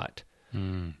 Then what?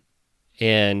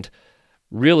 And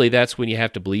really, that's when you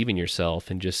have to believe in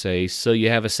yourself and just say, so you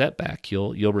have a setback,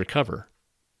 you'll recover,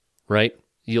 right?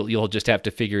 You'll just have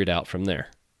to figure it out from there.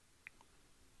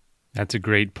 That's a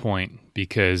great point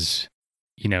because,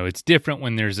 it's different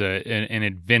when there's an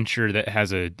adventure that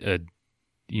has a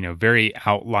very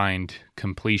outlined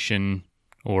completion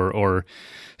or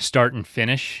start and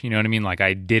finish, you know what I mean? Like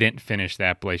I didn't finish the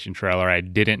Appalachian Trail or I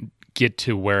didn't get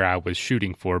to where I was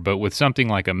shooting for. But with something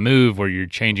like a move where you're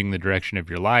changing the direction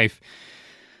of your life,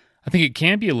 I think it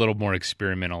can be a little more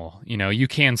experimental. You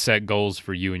can set goals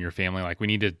for you and your family. Like we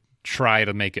need to try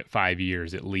to make it 5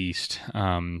 years at least.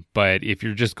 But if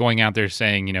you're just going out there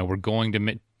saying, we're going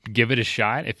to give it a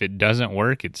shot. If it doesn't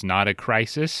work, it's not a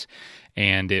crisis.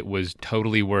 And it was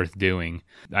totally worth doing.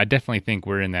 I definitely think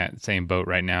we're in that same boat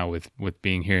right now with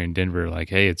being here in Denver. Like,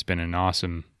 hey, it's been an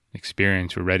awesome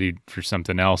experience. We're ready for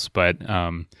something else, but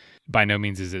by no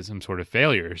means is it some sort of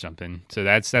failure or something. So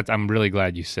that's. I'm really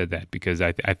glad you said that because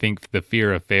I think the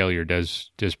fear of failure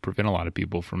does prevent a lot of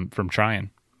people from trying.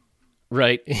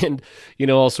 right? And,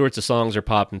 all sorts of songs are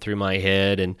popping through my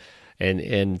head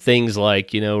and things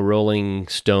like, Rolling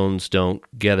Stones Don't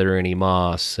Gather Any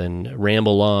Moss and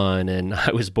Ramble On and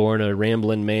I Was Born a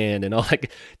Rambling Man and all that.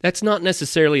 That's not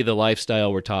necessarily the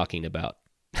lifestyle we're talking about.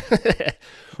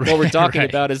 What we're talking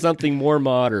about is something more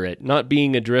moderate, not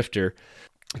being a drifter,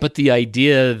 but the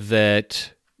idea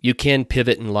that you can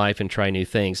pivot in life and try new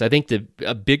things. I think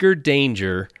a bigger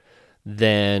danger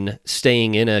than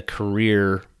staying in a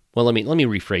career, well, let me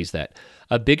rephrase that.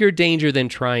 A bigger danger than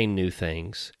trying new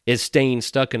things is staying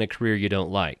stuck in a career you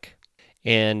don't like.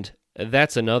 And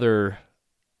that's another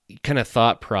kind of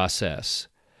thought process.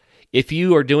 If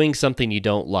you are doing something you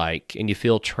don't like and you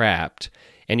feel trapped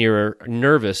and you're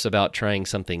nervous about trying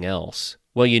something else,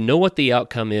 well, you know what the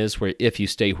outcome is if you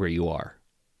stay where you are.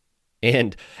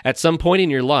 And at some point in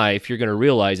your life, you're going to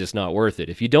realize it's not worth it.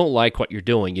 If you don't like what you're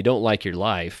doing, you don't like your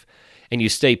life, and you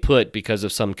stay put because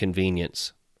of some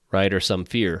convenience, right, or some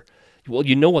fear, well,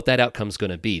 you know what that outcome's going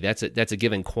to be. That's a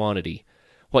given quantity.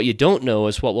 What you don't know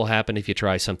is what will happen if you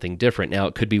try something different. Now,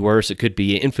 it could be worse, it could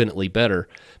be infinitely better,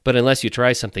 but unless you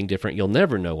try something different, you'll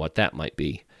never know what that might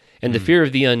be. And the fear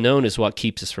of the unknown is what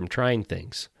keeps us from trying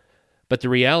things. But the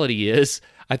reality is,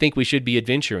 I think we should be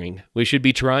adventuring. We should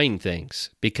be trying things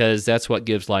because that's what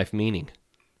gives life meaning.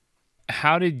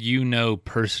 How did you know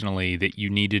personally that you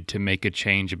needed to make a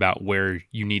change about where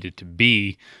you needed to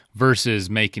be versus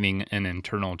making an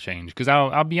internal change? Because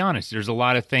I'll be honest, there's a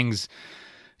lot of things,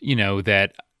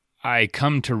 that I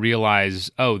come to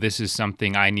realize, oh, this is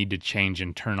something I need to change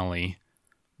internally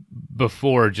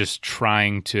before just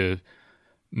trying to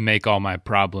make all my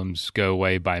problems go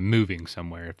away by moving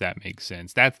somewhere, if that makes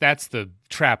sense. That's the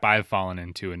trap I've fallen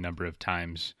into a number of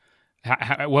times.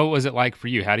 What was it like for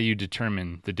you? How do you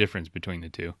determine the difference between the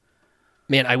two?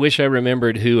 Man, I wish I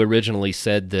remembered who originally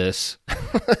said this.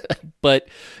 But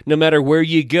no matter where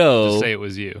you go... Just say it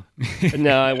was you.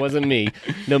 No, it wasn't me.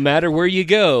 No matter where you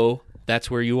go,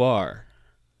 that's where you are.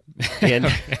 And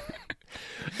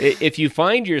if you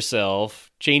find yourself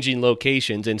changing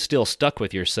locations and still stuck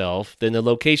with yourself, then the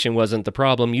location wasn't the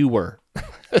problem, you were.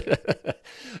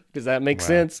 Does that make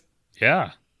sense?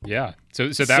 Yeah. So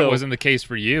that wasn't the case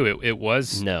for you. It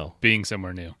was no. Being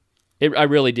somewhere new. I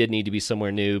really did need to be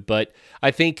somewhere new, but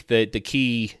I think that the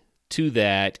key to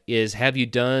that is, have you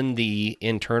done the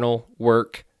internal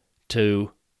work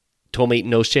to tomate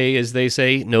noche, as they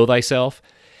say, know thyself?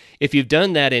 If you've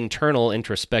done that internal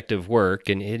introspective work,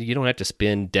 and you don't have to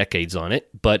spend decades on it,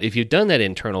 but if you've done that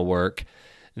internal work,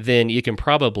 then you can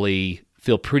probably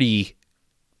feel pretty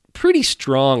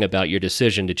strong about your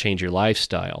decision to change your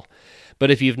lifestyle. But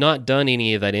if you've not done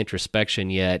any of that introspection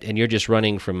yet, and you're just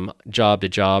running from job to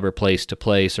job or place to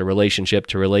place or relationship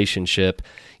to relationship,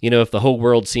 if the whole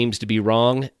world seems to be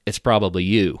wrong, it's probably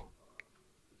you.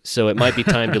 So it might be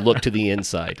time to look to the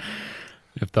inside.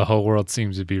 If the whole world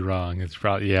seems to be wrong, it's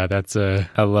probably, I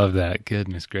love that.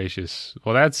 Goodness gracious.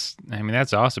 Well, that's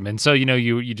awesome. And so,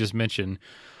 you just mentioned,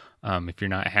 if you're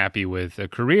not happy with a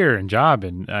career and job,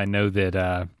 and I know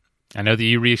that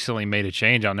you recently made a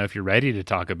change. I don't know if you're ready to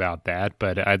talk about that,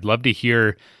 but I'd love to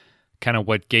hear kind of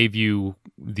what gave you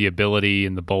the ability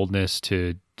and the boldness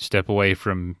to step away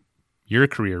from your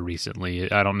career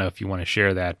recently. I don't know if you want to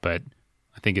share that, but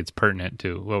I think it's pertinent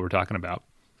to what we're talking about.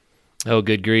 Oh,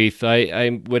 good grief.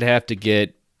 I would have to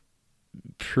get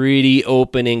pretty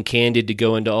open and candid to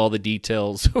go into all the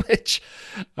details, which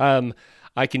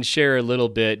I can share a little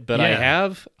bit, but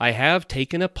yeah. I have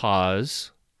taken a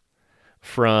pause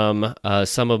from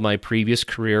some of my previous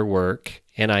career work,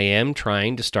 and I am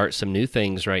trying to start some new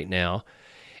things right now.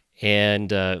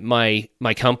 And my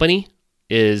company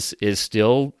is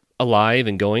still alive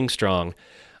and going strong,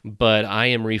 but I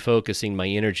am refocusing my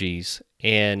energies.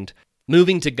 And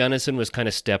moving to Gunnison was kind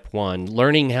of step one.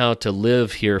 Learning how to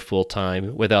live here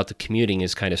full-time without the commuting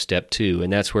is kind of step two,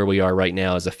 and that's where we are right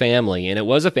now as a family. And it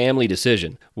was a family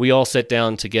decision. We all sat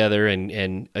down together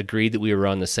and agreed that we were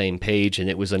on the same page, and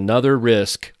it was another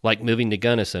risk, like moving to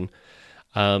Gunnison,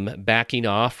 backing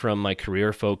off from my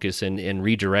career focus and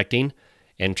redirecting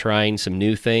and trying some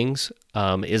new things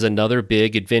is another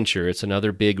big adventure. It's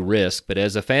another big risk. But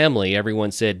as a family,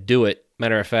 everyone said, do it.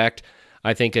 Matter of fact,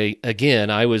 I think,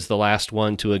 again, I was the last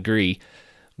one to agree,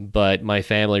 but my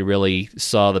family really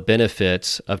saw the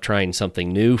benefits of trying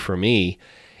something new for me,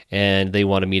 and they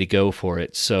wanted me to go for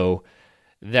it. So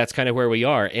that's kind of where we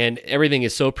are. And everything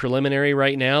is so preliminary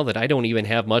right now that I don't even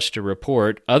have much to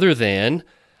report, other than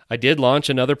I did launch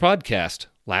another podcast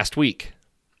last week.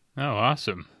 Oh,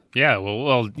 awesome. Yeah,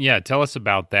 well, tell us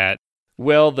about that.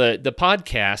 Well, the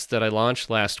podcast that I launched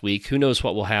last week, who knows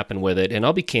what will happen with it, and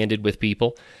I'll be candid with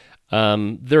people.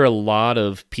 There are a lot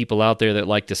of people out there that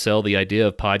like to sell the idea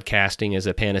of podcasting as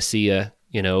a panacea,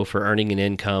 for earning an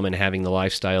income and having the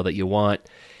lifestyle that you want.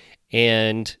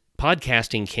 And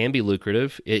podcasting can be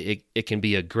lucrative. It can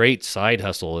be a great side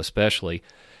hustle, especially.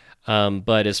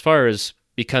 But as far as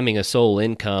becoming a sole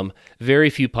income, very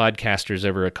few podcasters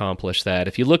ever accomplish that.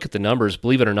 If you look at the numbers,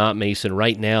 believe it or not, Mason,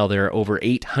 right now there are over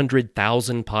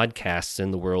 800,000 podcasts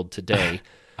in the world today.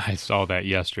 I saw that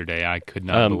yesterday. I could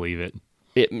not believe it.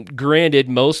 Granted,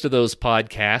 most of those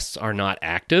podcasts are not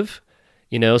active.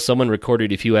 Someone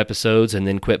recorded a few episodes and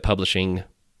then quit publishing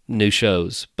new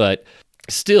shows. But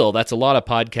still, that's a lot of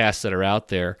podcasts that are out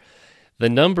there. The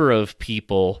number of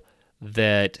people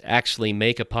that actually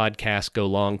make a podcast go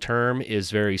long-term is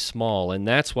very small, and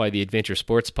that's why the Adventure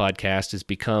Sports Podcast has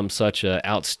become such an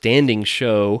outstanding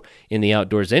show in the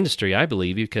outdoors industry, I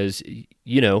believe, because,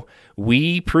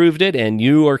 we proved it, and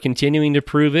you are continuing to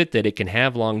prove it, that it can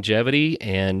have longevity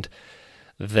and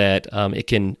that it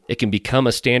can become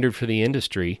a standard for the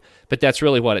industry. But that's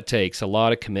really what it takes, a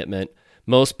lot of commitment.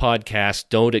 Most podcasts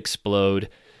don't explode.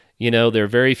 There are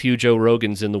very few Joe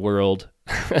Rogans in the world,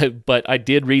 but I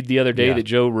did read the other day that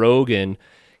Joe Rogan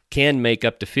can make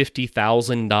up to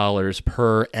 $50,000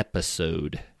 per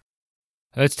episode.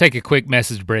 Let's take a quick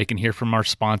message break and hear from our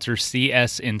sponsor,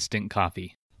 CS Instant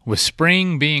Coffee. With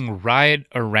spring being right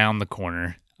around the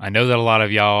corner, I know that a lot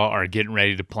of y'all are getting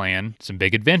ready to plan some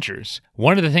big adventures.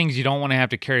 One of the things you don't want to have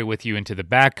to carry with you into the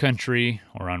backcountry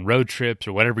or on road trips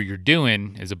or whatever you're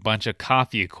doing is a bunch of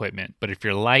coffee equipment. But if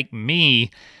you're like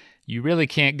me, you really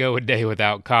can't go a day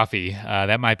without coffee.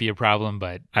 That might be a problem,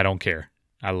 but I don't care.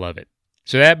 I love it.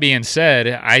 So that being said,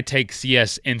 I take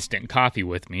CS Instant Coffee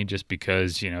with me just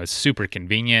because, it's super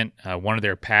convenient. One of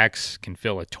their packs can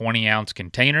fill a 20-ounce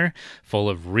container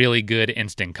full of really good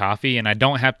instant coffee, and I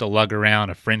don't have to lug around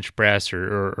a French press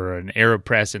or an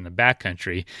AeroPress in the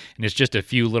backcountry, and it's just a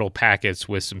few little packets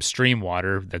with some stream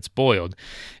water that's boiled.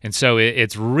 And so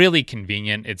it's really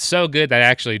convenient. It's so good that I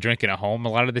actually drink it at home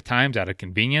a lot of the times out of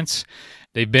convenience.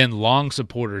 They've been long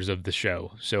supporters of the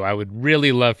show, so I would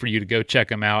really love for you to go check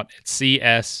them out at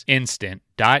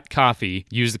csinstant.coffee.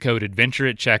 Use the code ADVENTURE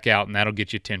at checkout, and that'll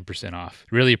get you 10% off.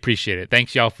 Really appreciate it.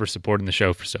 Thanks, y'all, for supporting the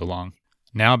show for so long.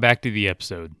 Now back to the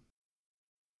episode.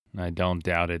 I don't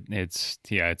doubt it. It's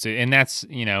a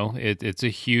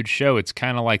huge show. It's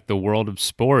kind of like the world of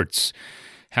sports.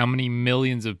 How many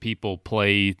millions of people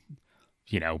play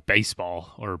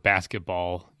baseball or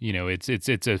basketball?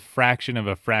 It's a fraction of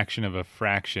a fraction of a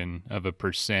fraction of a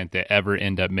percent that ever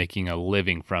end up making a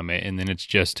living from it. And then it's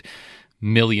just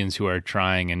millions who are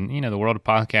trying. And, the world of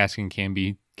podcasting can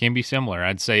be similar.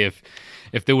 I'd say if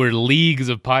there were leagues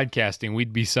of podcasting,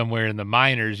 we'd be somewhere in the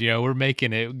minors. We're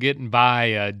making it, getting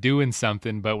by, doing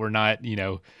something, but we're not,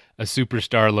 a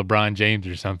superstar LeBron James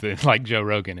or something like Joe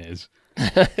Rogan is.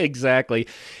 Exactly.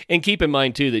 And keep in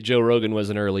mind, too, that Joe Rogan was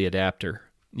an early adapter.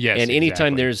 Yes, and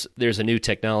anytime exactly. there's a new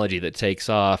technology that takes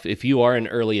off, if you are an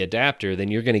early adapter,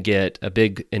 then you're going to get a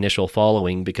big initial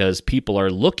following because people are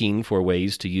looking for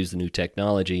ways to use the new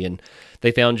technology. And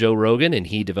they found Joe Rogan, and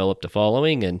he developed a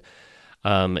following, and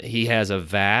he has a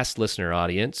vast listener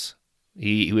audience.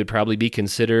 He would probably be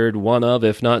considered one of,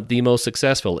 if not the most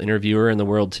successful interviewer in the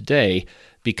world today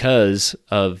because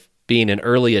of being an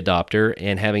early adopter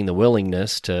and having the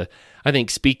willingness to, I think,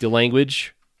 speak the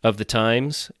language of the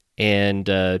times and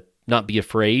not be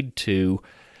afraid to,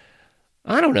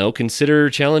 consider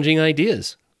challenging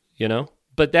ideas,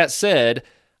 But that said,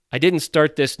 I didn't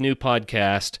start this new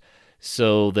podcast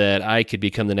so that I could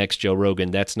become the next Joe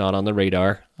Rogan. That's not on the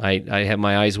radar. I have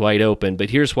my eyes wide open.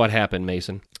 But here's what happened,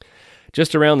 Mason.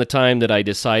 Just around the time that I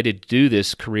decided to do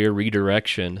this career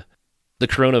redirection, the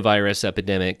coronavirus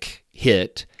epidemic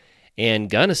hit. And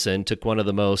Gunnison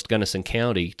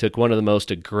County took one of the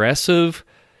most aggressive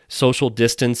social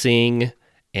distancing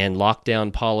and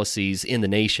lockdown policies in the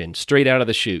nation, straight out of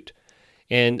the chute.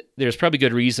 And there's probably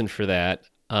good reason for that.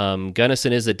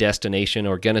 Gunnison is a destination,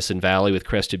 or Gunnison Valley with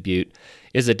Crested Butte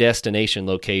is a destination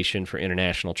location for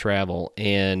international travel.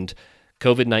 And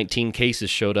COVID-19 cases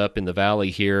showed up in the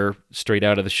valley here straight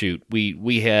out of the chute.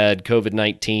 We had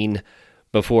COVID-19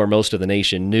 before most of the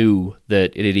nation knew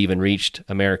that it had even reached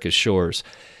America's shores.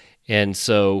 And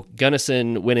so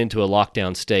Gunnison went into a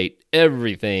lockdown state.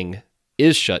 Everything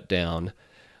is shut down.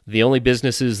 The only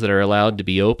businesses that are allowed to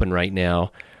be open right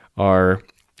now are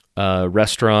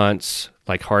restaurants,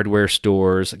 like hardware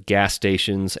stores, gas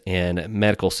stations, and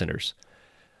medical centers.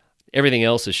 Everything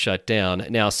else is shut down.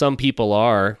 Now, some people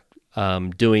are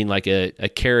doing like a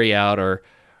carry-out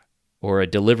or a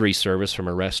delivery service from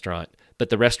a restaurant, but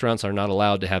the restaurants are not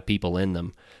allowed to have people in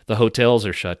them. The hotels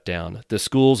are shut down. The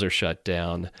schools are shut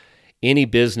down. any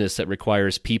business that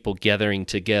requires people gathering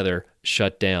together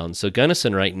shut down. So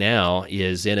Gunnison right now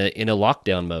is in a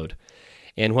lockdown mode.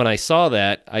 And when I saw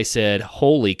that, I said,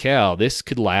 holy cow, this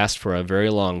could last for a very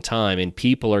long time, and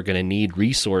people are going to need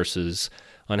resources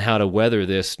on how to weather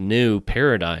this new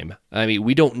paradigm. I mean,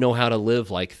 we don't know how to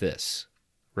live like this,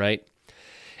 right?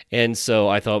 And so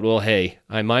I thought, well, hey,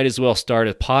 I might as well start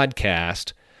a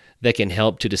podcast that can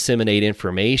help to disseminate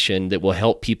information that will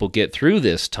help people get through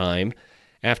this time.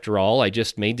 After all, I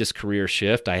just made this career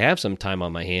shift. I have some time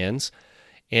on my hands.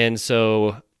 And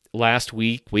so last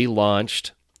week we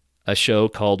launched a show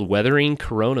called Weathering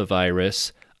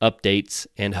Coronavirus, Updates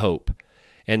and Hope.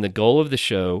 And the goal of the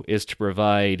show is to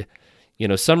provide,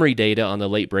 summary data on the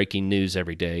late breaking news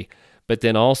every day, but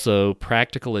then also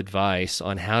practical advice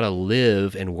on how to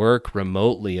live and work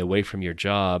remotely away from your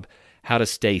job, how to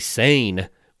stay sane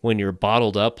when you're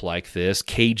bottled up like this,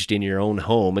 caged in your own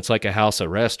home. It's like a house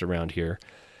arrest around here.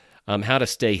 How to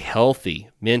stay healthy,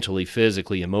 mentally,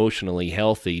 physically, emotionally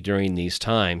healthy during these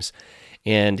times,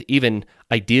 and even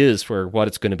ideas for what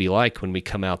it's going to be like when we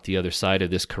come out the other side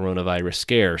of this coronavirus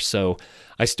scare. So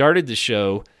I started the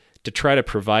show to try to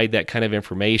provide that kind of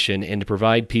information and to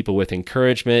provide people with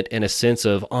encouragement and a sense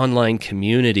of online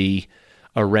community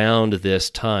around this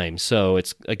time. So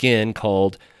it's, again,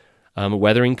 called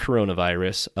Weathering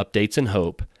Coronavirus, Updates and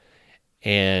Hope.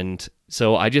 And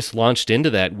so I just launched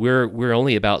into that. We're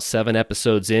only about 7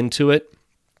 episodes into it.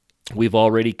 We've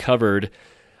already covered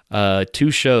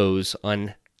 2 shows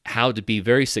on how to be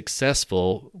very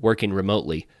successful working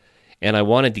remotely. And I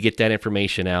wanted to get that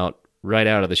information out right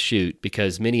out of the chute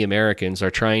because many Americans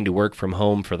are trying to work from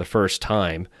home for the first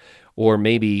time, or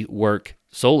maybe work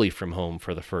solely from home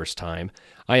for the first time.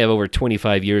 I have over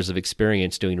 25 years of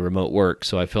experience doing remote work,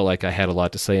 so I feel like I had a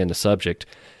lot to say on the subject.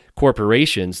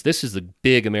 Corporations, this is the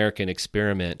big American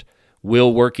experiment.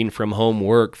 Will working from home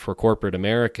work for corporate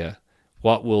America?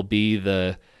 What will be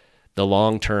the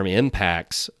long-term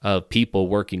impacts of people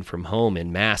working from home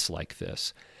en masse like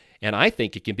this? And I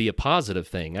think it can be a positive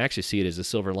thing. I actually see it as a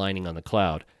silver lining on the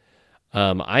cloud.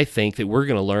 I think that we're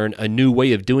going to learn a new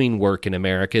way of doing work in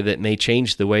America that may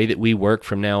change the way that we work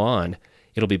from now on.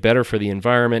 It'll be better for the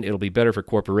environment. It'll be better for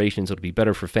corporations. It'll be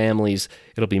better for families.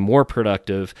 It'll be more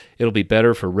productive. It'll be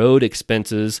better for road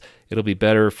expenses. It'll be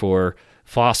better for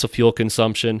fossil fuel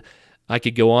consumption. I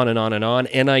could go on and on and on,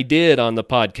 and I did on the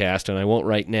podcast, and I won't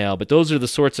right now, but those are the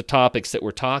sorts of topics that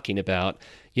we're talking about.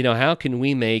 How can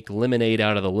we make lemonade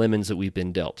out of the lemons that we've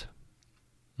been dealt?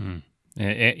 I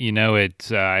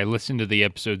listened to the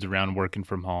episodes around working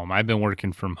from home. I've been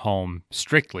working from home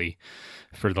strictly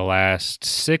for the last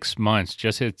 6 months,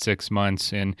 just hit 6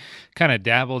 months, and kind of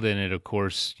dabbled in it, of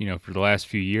course, for the last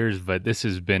few years, but this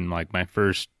has been like my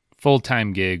first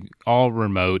full-time gig, all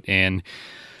remote, and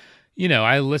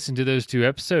I listened to those 2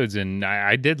 episodes and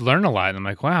I did learn a lot. And I'm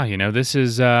like, wow, this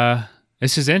is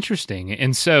interesting.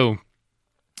 And so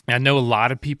I know a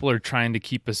lot of people are trying to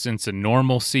keep a sense of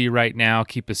normalcy right now,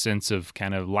 keep a sense of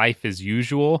kind of life as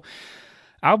usual.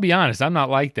 I'll be honest, I'm not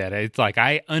like that. It's like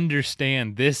I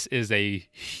understand this is a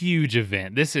huge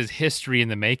event. This is history in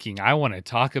the making. I want to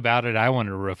talk about it. I want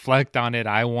to reflect on it.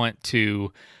 I want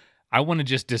to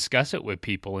just discuss it with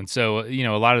people. And so,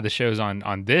 a lot of the shows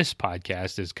on this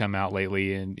podcast has come out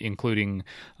lately, and including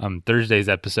Thursday's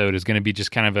episode is going to be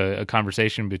just kind of a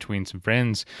conversation between some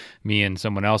friends, me and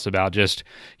someone else, about just,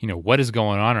 what is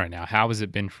going on right now? How has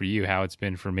it been for you? How it's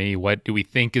been for me? What do we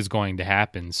think is going to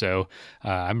happen? So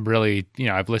I'm really,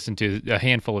 I've listened to a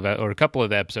handful of, or a couple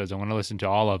of the episodes. I want to listen to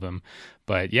all of them.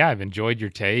 But yeah, I've enjoyed your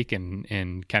take and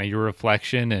kind of your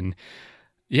reflection, and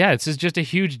yeah, it's just a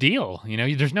huge deal.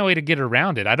 There's no way to get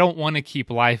around it. I don't want to keep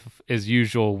life as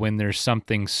usual when there's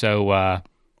something so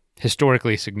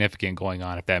historically significant going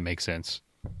on, if that makes sense.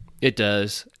 It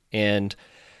does. And,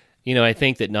 I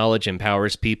think that knowledge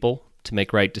empowers people to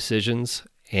make right decisions.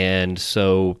 And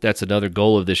so that's another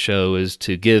goal of the show, is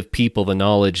to give people the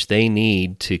knowledge they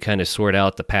need to kind of sort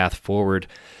out the path forward.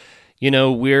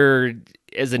 We're,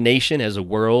 as a nation, as a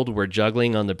world, we're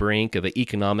juggling on the brink of an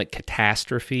economic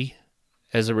catastrophe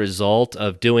as a result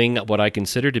of doing what I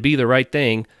consider to be the right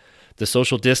thing, the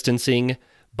social distancing,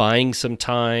 buying some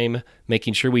time,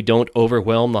 making sure we don't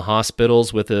overwhelm the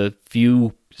hospitals with a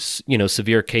few,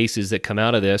 severe cases that come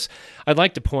out of this. I'd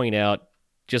like to point out,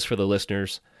 just for the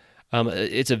listeners,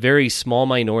 it's a very small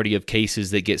minority of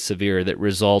cases that get severe that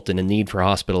result in a need for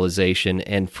hospitalization.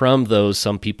 And from those,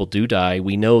 some people do die.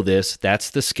 We know this. That's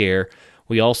the scare.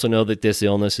 We also know that this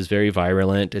illness is very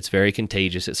virulent. It's very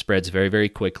contagious. It spreads very, very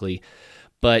quickly.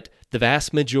 But the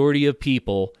vast majority of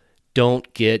people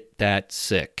don't get that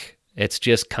sick. It's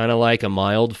just kind of like a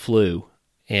mild flu.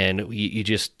 and you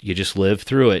just live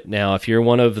through it. Now, if you're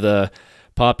one of the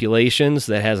populations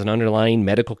that has an underlying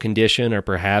medical condition, or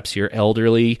perhaps you're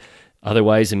elderly,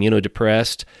 otherwise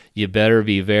immunodepressed, you better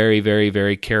be very, very,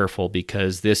 very careful,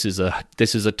 because this is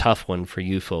a tough one for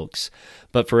you folks.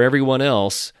 But for everyone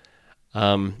else,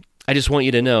 I just want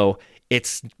you to know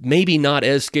it's maybe not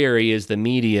as scary as the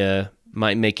media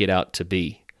might make it out to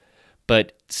be.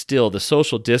 But still, the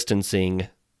social distancing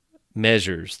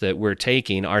measures that we're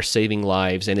taking are saving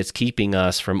lives, and it's keeping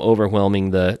us from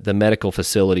overwhelming the medical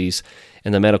facilities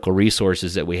and the medical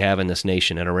resources that we have in this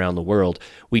nation and around the world.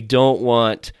 We don't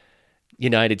want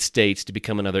United States to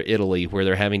become another Italy where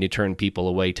they're having to turn people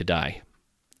away to die.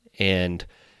 And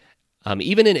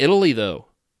even in Italy, though,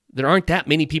 there aren't that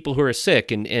many people who are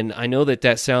sick. And I know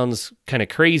that sounds kind of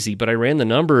crazy, but I ran the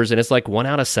numbers, and it's like 1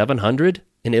 out of 700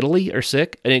 in Italy are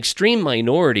sick. An extreme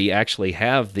minority actually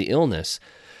have the illness.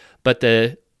 But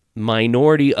the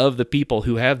minority of the people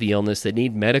who have the illness that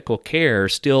need medical care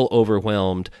still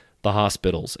overwhelmed the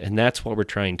hospitals, and that's what we're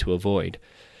trying to avoid.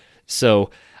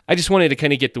 So I just wanted to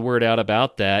kind of get the word out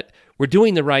about that. We're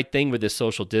doing the right thing with this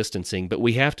social distancing, but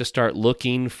we have to start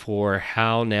looking for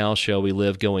how now shall we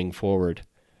live going forward,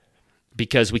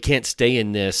 because we can't stay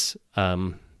in this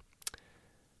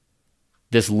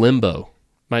this limbo,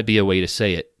 might be a way to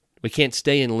say it. We can't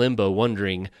stay in limbo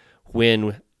wondering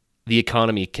when the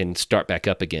economy can start back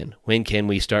up again. When can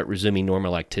we start resuming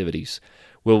normal activities?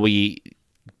 Will we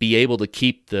be able to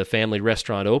keep the family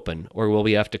restaurant open, or will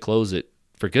we have to close it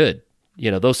for good?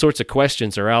 Those sorts of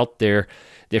questions are out there.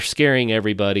 They're scaring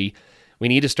everybody. We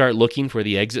need to start looking for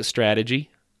the exit strategy,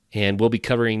 and we'll be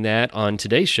covering that on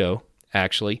today's show,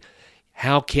 actually.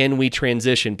 How can we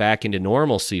transition back into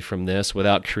normalcy from this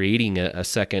without creating a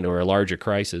second or a larger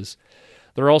crisis?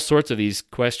 There are all sorts of these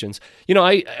questions.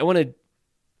 I want to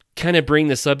kind of bring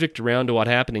the subject around to what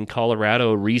happened in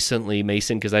Colorado recently,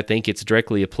 Mason, because I think it's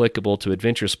directly applicable to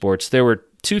adventure sports. There were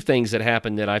 2 things that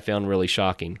happened that I found really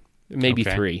shocking, maybe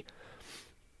 3.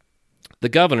 The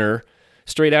governor,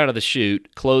 straight out of the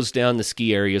chute, closed down the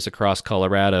ski areas across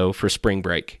Colorado for spring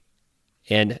break.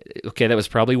 And, okay, that was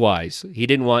probably wise. He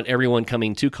didn't want everyone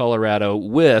coming to Colorado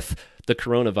with the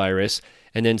coronavirus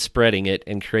and then spreading it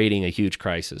and creating a huge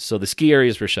crisis. So the ski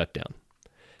areas were shut down.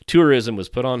 Tourism was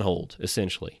put on hold,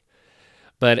 essentially.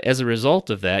 But as a result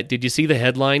of that, did you see the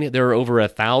headline? There were over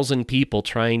 1,000 people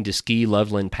trying to ski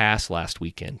Loveland Pass last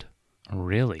weekend.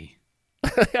 Really?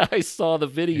 I saw the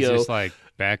video. Is this like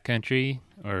backcountry?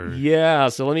 Or Yeah,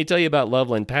 so let me tell you about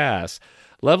Loveland Pass.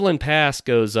 Loveland Pass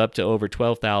goes up to over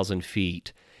 12,000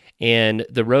 feet, and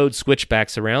the road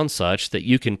switchbacks around such that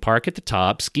you can park at the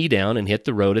top, ski down, and hit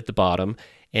the road at the bottom,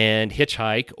 and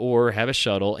hitchhike or have a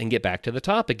shuttle and get back to the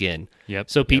top again. Yep.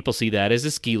 So people see that as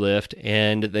a ski lift,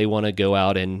 and they want to go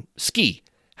out and ski.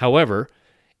 However,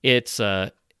 it's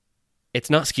not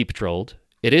ski patrolled.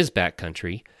 It is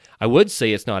backcountry. I would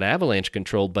say it's not avalanche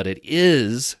controlled, but it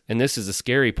is, and this is the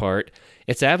scary part,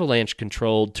 it's avalanche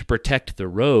controlled to protect the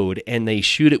road, and they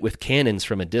shoot it with cannons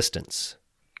from a distance.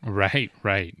 Right.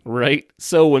 Right?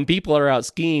 So when people are out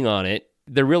skiing on it,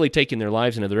 they're really taking their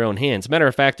lives into their own hands. Matter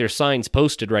of fact, there's signs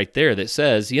posted right there that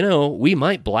says, we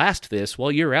might blast this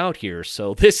while you're out here,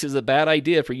 so this is a bad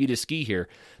idea for you to ski here.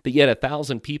 But yet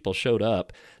 1,000 people showed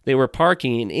up. They were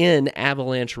parking in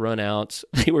avalanche runouts.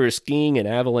 They were skiing in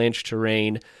avalanche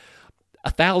terrain,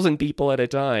 1,000 people at a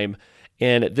time.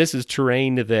 And this is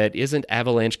terrain that isn't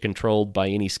avalanche controlled by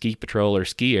any ski patrol or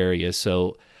ski areas.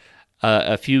 So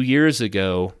a few years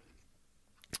ago,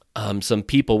 some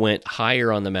people went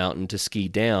higher on the mountain to ski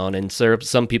down, and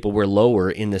some people were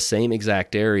lower in the same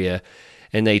exact area,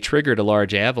 and they triggered a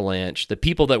large avalanche. The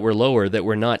people that were lower, that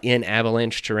were not in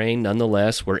avalanche terrain,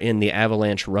 nonetheless, were in the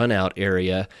avalanche runout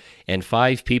area, and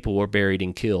 5 people were buried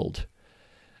and killed.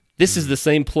 This is the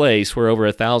same place where over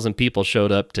 1,000 people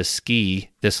showed up to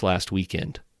ski this last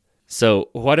weekend. So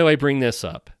why do I bring this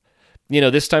up?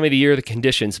 This time of the year, the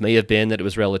conditions may have been that it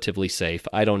was relatively safe.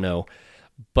 I don't know.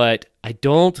 But I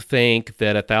don't think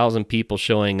that 1,000 people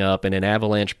showing up in an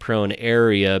avalanche-prone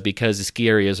area because the ski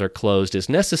areas are closed is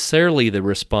necessarily the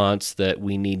response that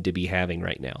we need to be having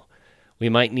right now. We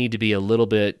might need to be a little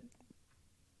bit,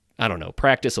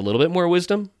 practice a little bit more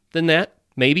wisdom than that,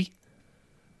 maybe.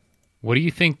 What do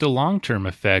you think the long-term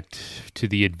effect to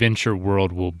the adventure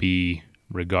world will be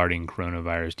regarding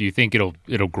coronavirus? Do you think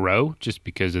it'll grow just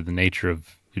because of the nature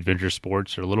of adventure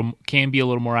sports, or can be a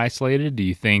little more isolated? Do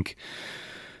you think?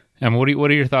 What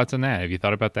are your thoughts on that? Have you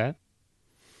thought about that?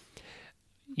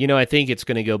 I think it's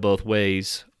going to go both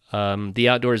ways. The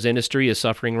outdoors industry is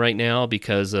suffering right now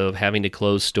because of having to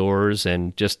close stores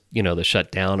and just the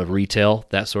shutdown of retail,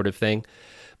 that sort of thing.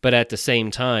 But at the same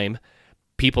time,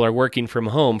 people are working from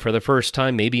home for the first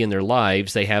time maybe in their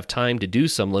lives, they have time to do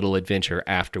some little adventure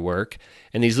after work.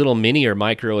 And these little mini or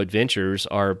micro adventures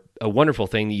are a wonderful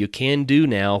thing that you can do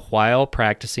now while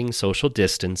practicing social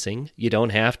distancing. You don't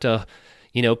have to,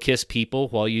 kiss people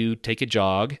while you take a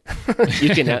jog.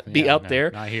 You can be out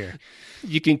there. Not here.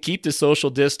 You can keep the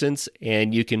social distance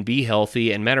and you can be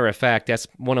healthy. And matter of fact, that's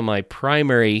one of my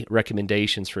primary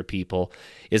recommendations for people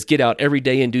is get out every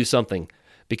day and do something,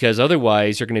 because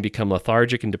otherwise you're going to become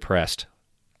lethargic and depressed.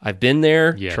 I've been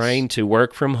there trying to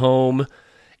work from home.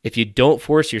 If you don't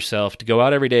force yourself to go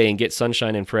out every day and get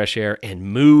sunshine and fresh air and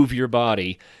move your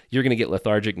body, you're going to get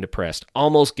lethargic and depressed,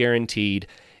 almost guaranteed.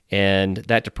 And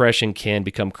that depression can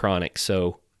become chronic.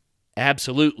 So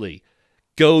absolutely,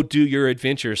 go do your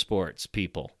adventure sports,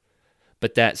 people.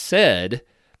 But that said,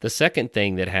 the second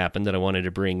thing that happened that I wanted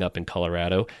to bring up in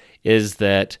Colorado is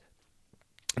that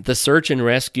the search and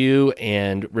rescue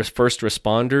and first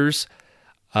responders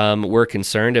were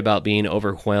concerned about being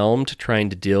overwhelmed trying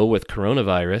to deal with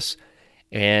coronavirus.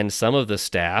 And some of the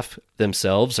staff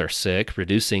themselves are sick,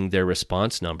 reducing their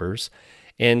response numbers.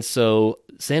 And so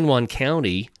San Juan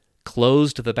County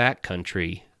closed the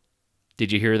backcountry.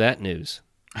 Did you hear that news?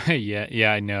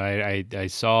 Yeah, I know.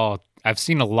 I've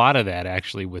seen a lot of that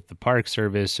actually with the Park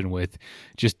Service and with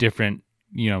just different,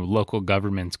 local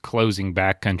governments closing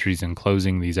backcountries and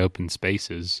closing these open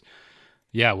spaces.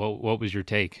 Yeah, what was your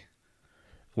take?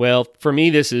 Well, for me,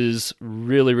 this is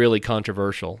really, really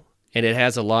controversial, and it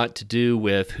has a lot to do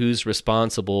with who's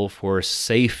responsible for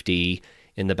safety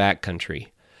in the backcountry.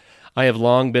 I have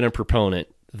long been a proponent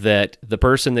that the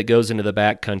person that goes into the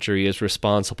backcountry is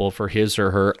responsible for his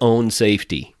or her own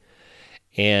safety,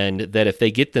 and that if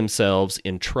they get themselves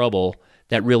in trouble,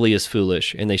 that really is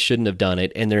foolish, and they shouldn't have done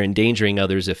it, and they're endangering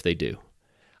others if they do.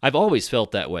 I've always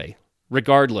felt that way,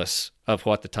 regardless of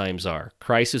what the times are,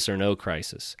 crisis or no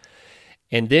crisis.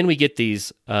 And then we get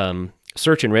these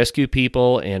search and rescue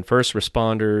people and first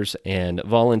responders and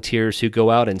volunteers who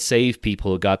go out and save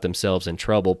people who got themselves in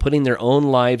trouble, putting their own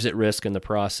lives at risk in the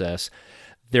process.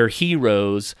 They're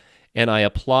heroes, and I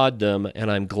applaud them,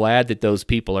 and I'm glad that those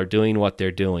people are doing what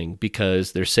they're doing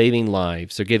because they're saving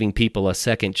lives. They're giving people a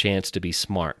second chance to be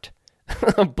smart.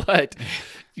 But,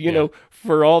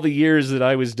 for all the years that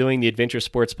I was doing the Adventure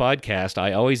Sports Podcast,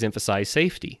 I always emphasized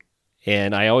safety.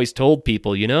 And I always told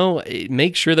people,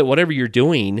 make sure that whatever you're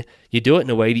doing, you do it in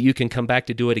a way that you can come back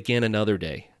to do it again another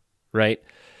day, right?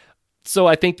 So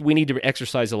I think we need to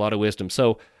exercise a lot of wisdom.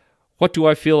 So what do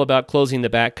I feel about closing the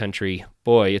backcountry?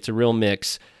 Boy, it's a real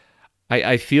mix.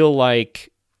 I feel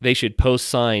like they should post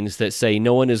signs that say,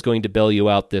 no one is going to bail you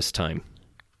out this time.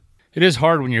 It is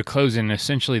hard when you're closing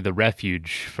essentially the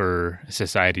refuge for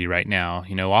society right now.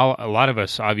 A lot of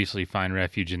us obviously find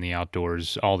refuge in the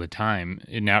outdoors all the time.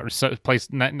 Now,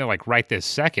 like right this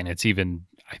second, it's even,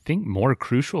 I think, more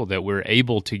crucial that we're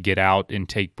able to get out and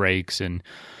take breaks and,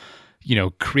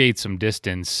 create some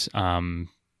distance.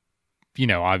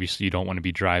 Obviously you don't want to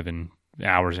be driving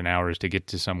hours and hours to get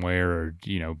to somewhere or,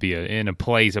 be in a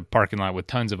parking lot with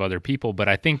tons of other people. But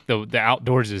I think the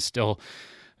outdoors is still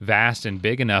vast and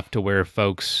big enough to where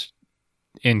folks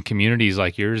in communities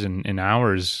like yours and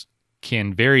ours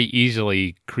can very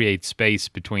easily create space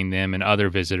between them and other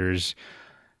visitors,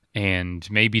 and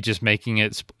maybe just making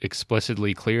it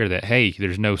explicitly clear that, hey,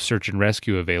 there's no search and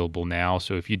rescue available now.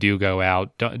 So if you do go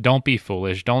out, don't be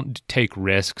foolish. Don't take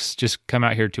risks. Just come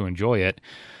out here to enjoy it.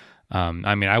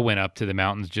 I went up to the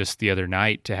mountains just the other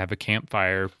night to have a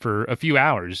campfire for a few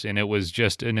hours, and it was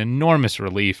just an enormous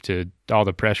relief to all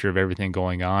the pressure of everything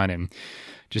going on and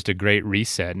just a great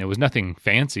reset. And it was nothing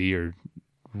fancy or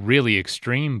really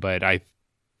extreme, but I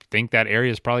think that area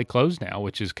is probably closed now,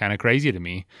 which is kind of crazy to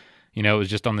me. It was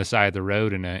just on the side of the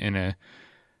road in a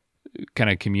kind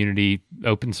of community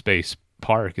open space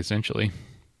park, essentially.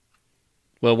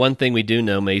 Well, one thing we do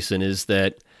know, Mason, is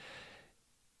that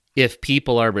if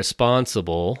people are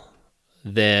responsible,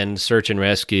 then search and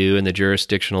rescue and the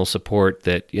jurisdictional support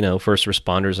that, first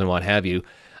responders and what have you,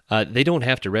 they don't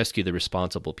have to rescue the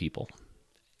responsible people.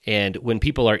 And when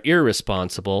people are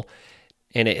irresponsible,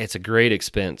 and it's a great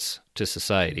expense to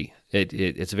society,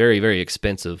 it's very, very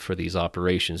expensive for these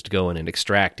operations to go in and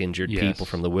extract injured people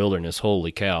from the wilderness.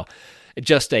 Holy cow.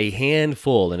 Just a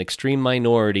handful, an extreme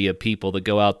minority of people that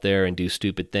go out there and do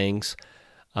stupid things,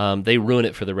 they ruin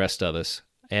it for the rest of us.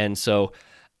 And so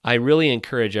I really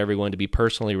encourage everyone to be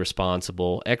personally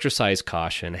responsible, exercise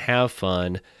caution, have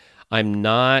fun. I'm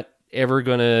not ever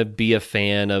going to be a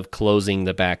fan of closing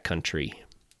the backcountry.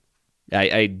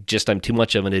 I'm too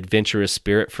much of an adventurous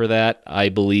spirit for that. I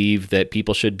believe that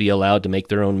people should be allowed to make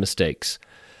their own mistakes.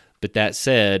 But that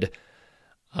said,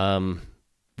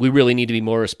 we really need to be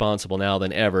more responsible now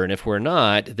than ever. And if we're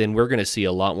not, then we're going to see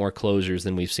a lot more closures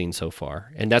than we've seen so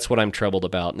far. And that's what I'm troubled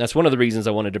about. And that's one of the reasons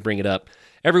I wanted to bring it up.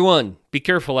 Everyone, be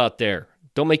careful out there.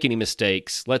 Don't make any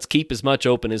mistakes. Let's keep as much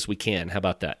open as we can. How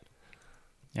about that?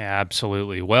 Yeah,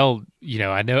 absolutely. Well,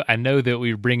 I know that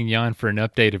we were bringing you on for an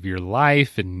update of your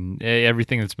life and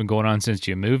everything that's been going on since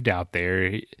you moved out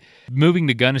there. Moving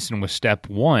to Gunnison was step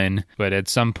one, but at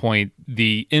some point,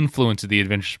 the influence of the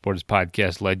Adventure Sports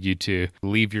Podcast led you to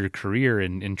leave your career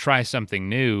and try something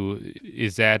new.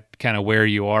 Is that kind of where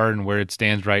you are and where it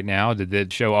stands right now? Did the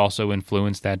show also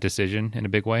influence that decision in a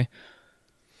big way?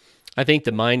 I think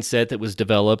the mindset that was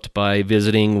developed by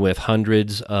visiting with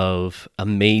hundreds of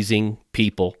amazing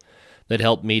people that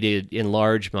helped me to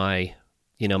enlarge my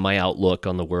outlook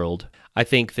on the world. I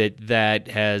think that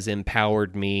has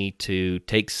empowered me to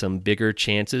take some bigger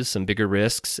chances, some bigger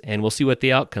risks, and we'll see what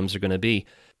the outcomes are going to be.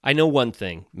 I know one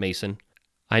thing, Mason.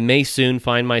 I may soon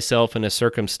find myself in a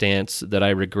circumstance that I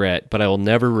regret, but I will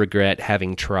never regret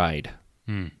having tried.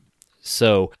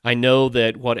 So I know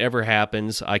that whatever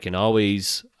happens, I can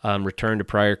always return to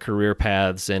prior career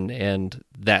paths and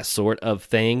that sort of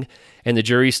thing. And the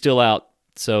jury's still out.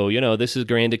 So, this is a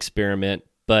grand experiment.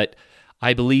 But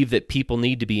I believe that people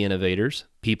need to be innovators.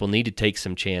 People need to take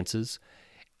some chances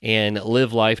and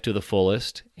live life to the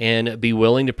fullest and be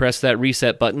willing to press that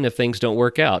reset button if things don't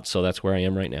work out. So that's where I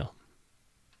am right now.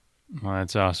 Well,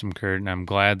 that's awesome, Kurt. And I'm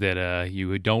glad that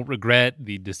you don't regret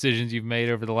the decisions you've made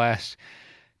over the last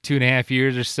 2.5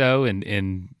 years or so,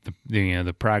 and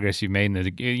the progress you've made,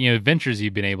 and the adventures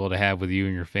you've been able to have with you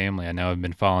and your family. I know I've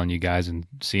been following you guys and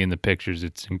seeing the pictures.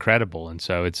 It's incredible, and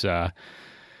so it's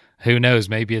who knows?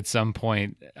 Maybe at some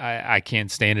point I can't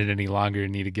stand it any longer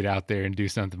and need to get out there and do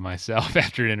something myself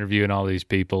after interviewing all these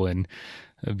people and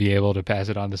be able to pass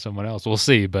it on to someone else. We'll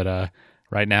see, but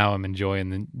right now I'm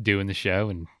enjoying doing the show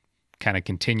and kind of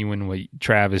continuing what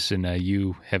Travis and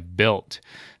you have built.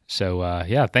 So,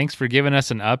 thanks for giving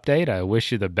us an update. I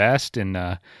wish you the best,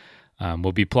 and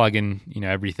we'll be plugging,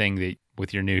 everything that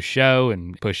with your new show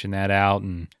and pushing that out.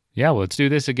 And let's do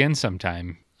this again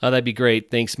sometime. Oh, that'd be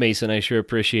great. Thanks, Mason. I sure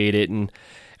appreciate it. And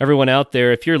everyone out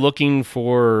there, if you're looking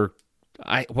for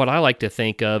what I like to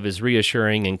think of as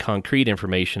reassuring and concrete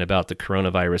information about the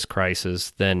coronavirus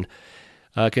crisis, then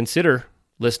consider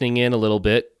listening in a little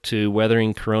bit to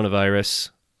Weathering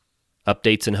Coronavirus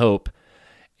Updates and Hope.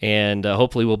 And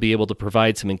hopefully we'll be able to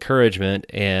provide some encouragement,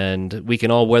 and we can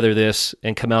all weather this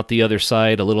and come out the other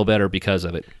side a little better because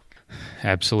of it.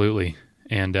 Absolutely.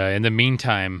 And in the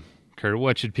meantime, Kurt,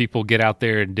 what should people get out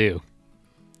there and do?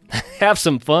 Have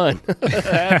some fun.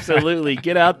 Absolutely.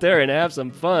 Get out there and have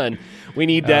some fun. We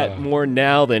need that more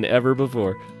now than ever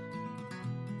before.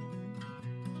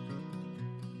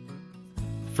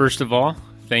 First of all,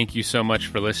 thank you so much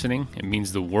for listening. It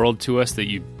means the world to us that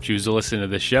you choose to listen to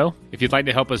this show. If you'd like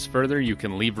to help us further, you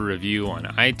can leave a review on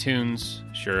iTunes,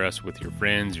 share us with your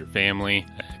friends, your family.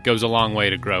 It goes a long way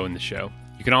to growing the show.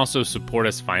 You can also support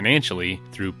us financially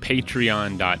through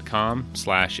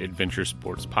patreon.com/Adventure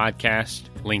Sports Podcast.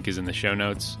 Link is in the show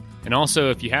notes. And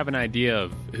also, if you have an idea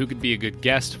of who could be a good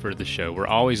guest for the show, we're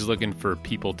always looking for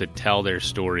people to tell their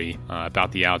story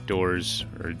about the outdoors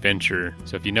or adventure.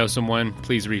 So if you know someone,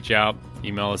 please reach out.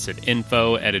 Email us at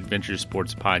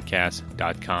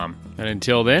info@adventuresportspodcast.com. And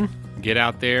until then, get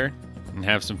out there and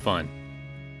have some fun.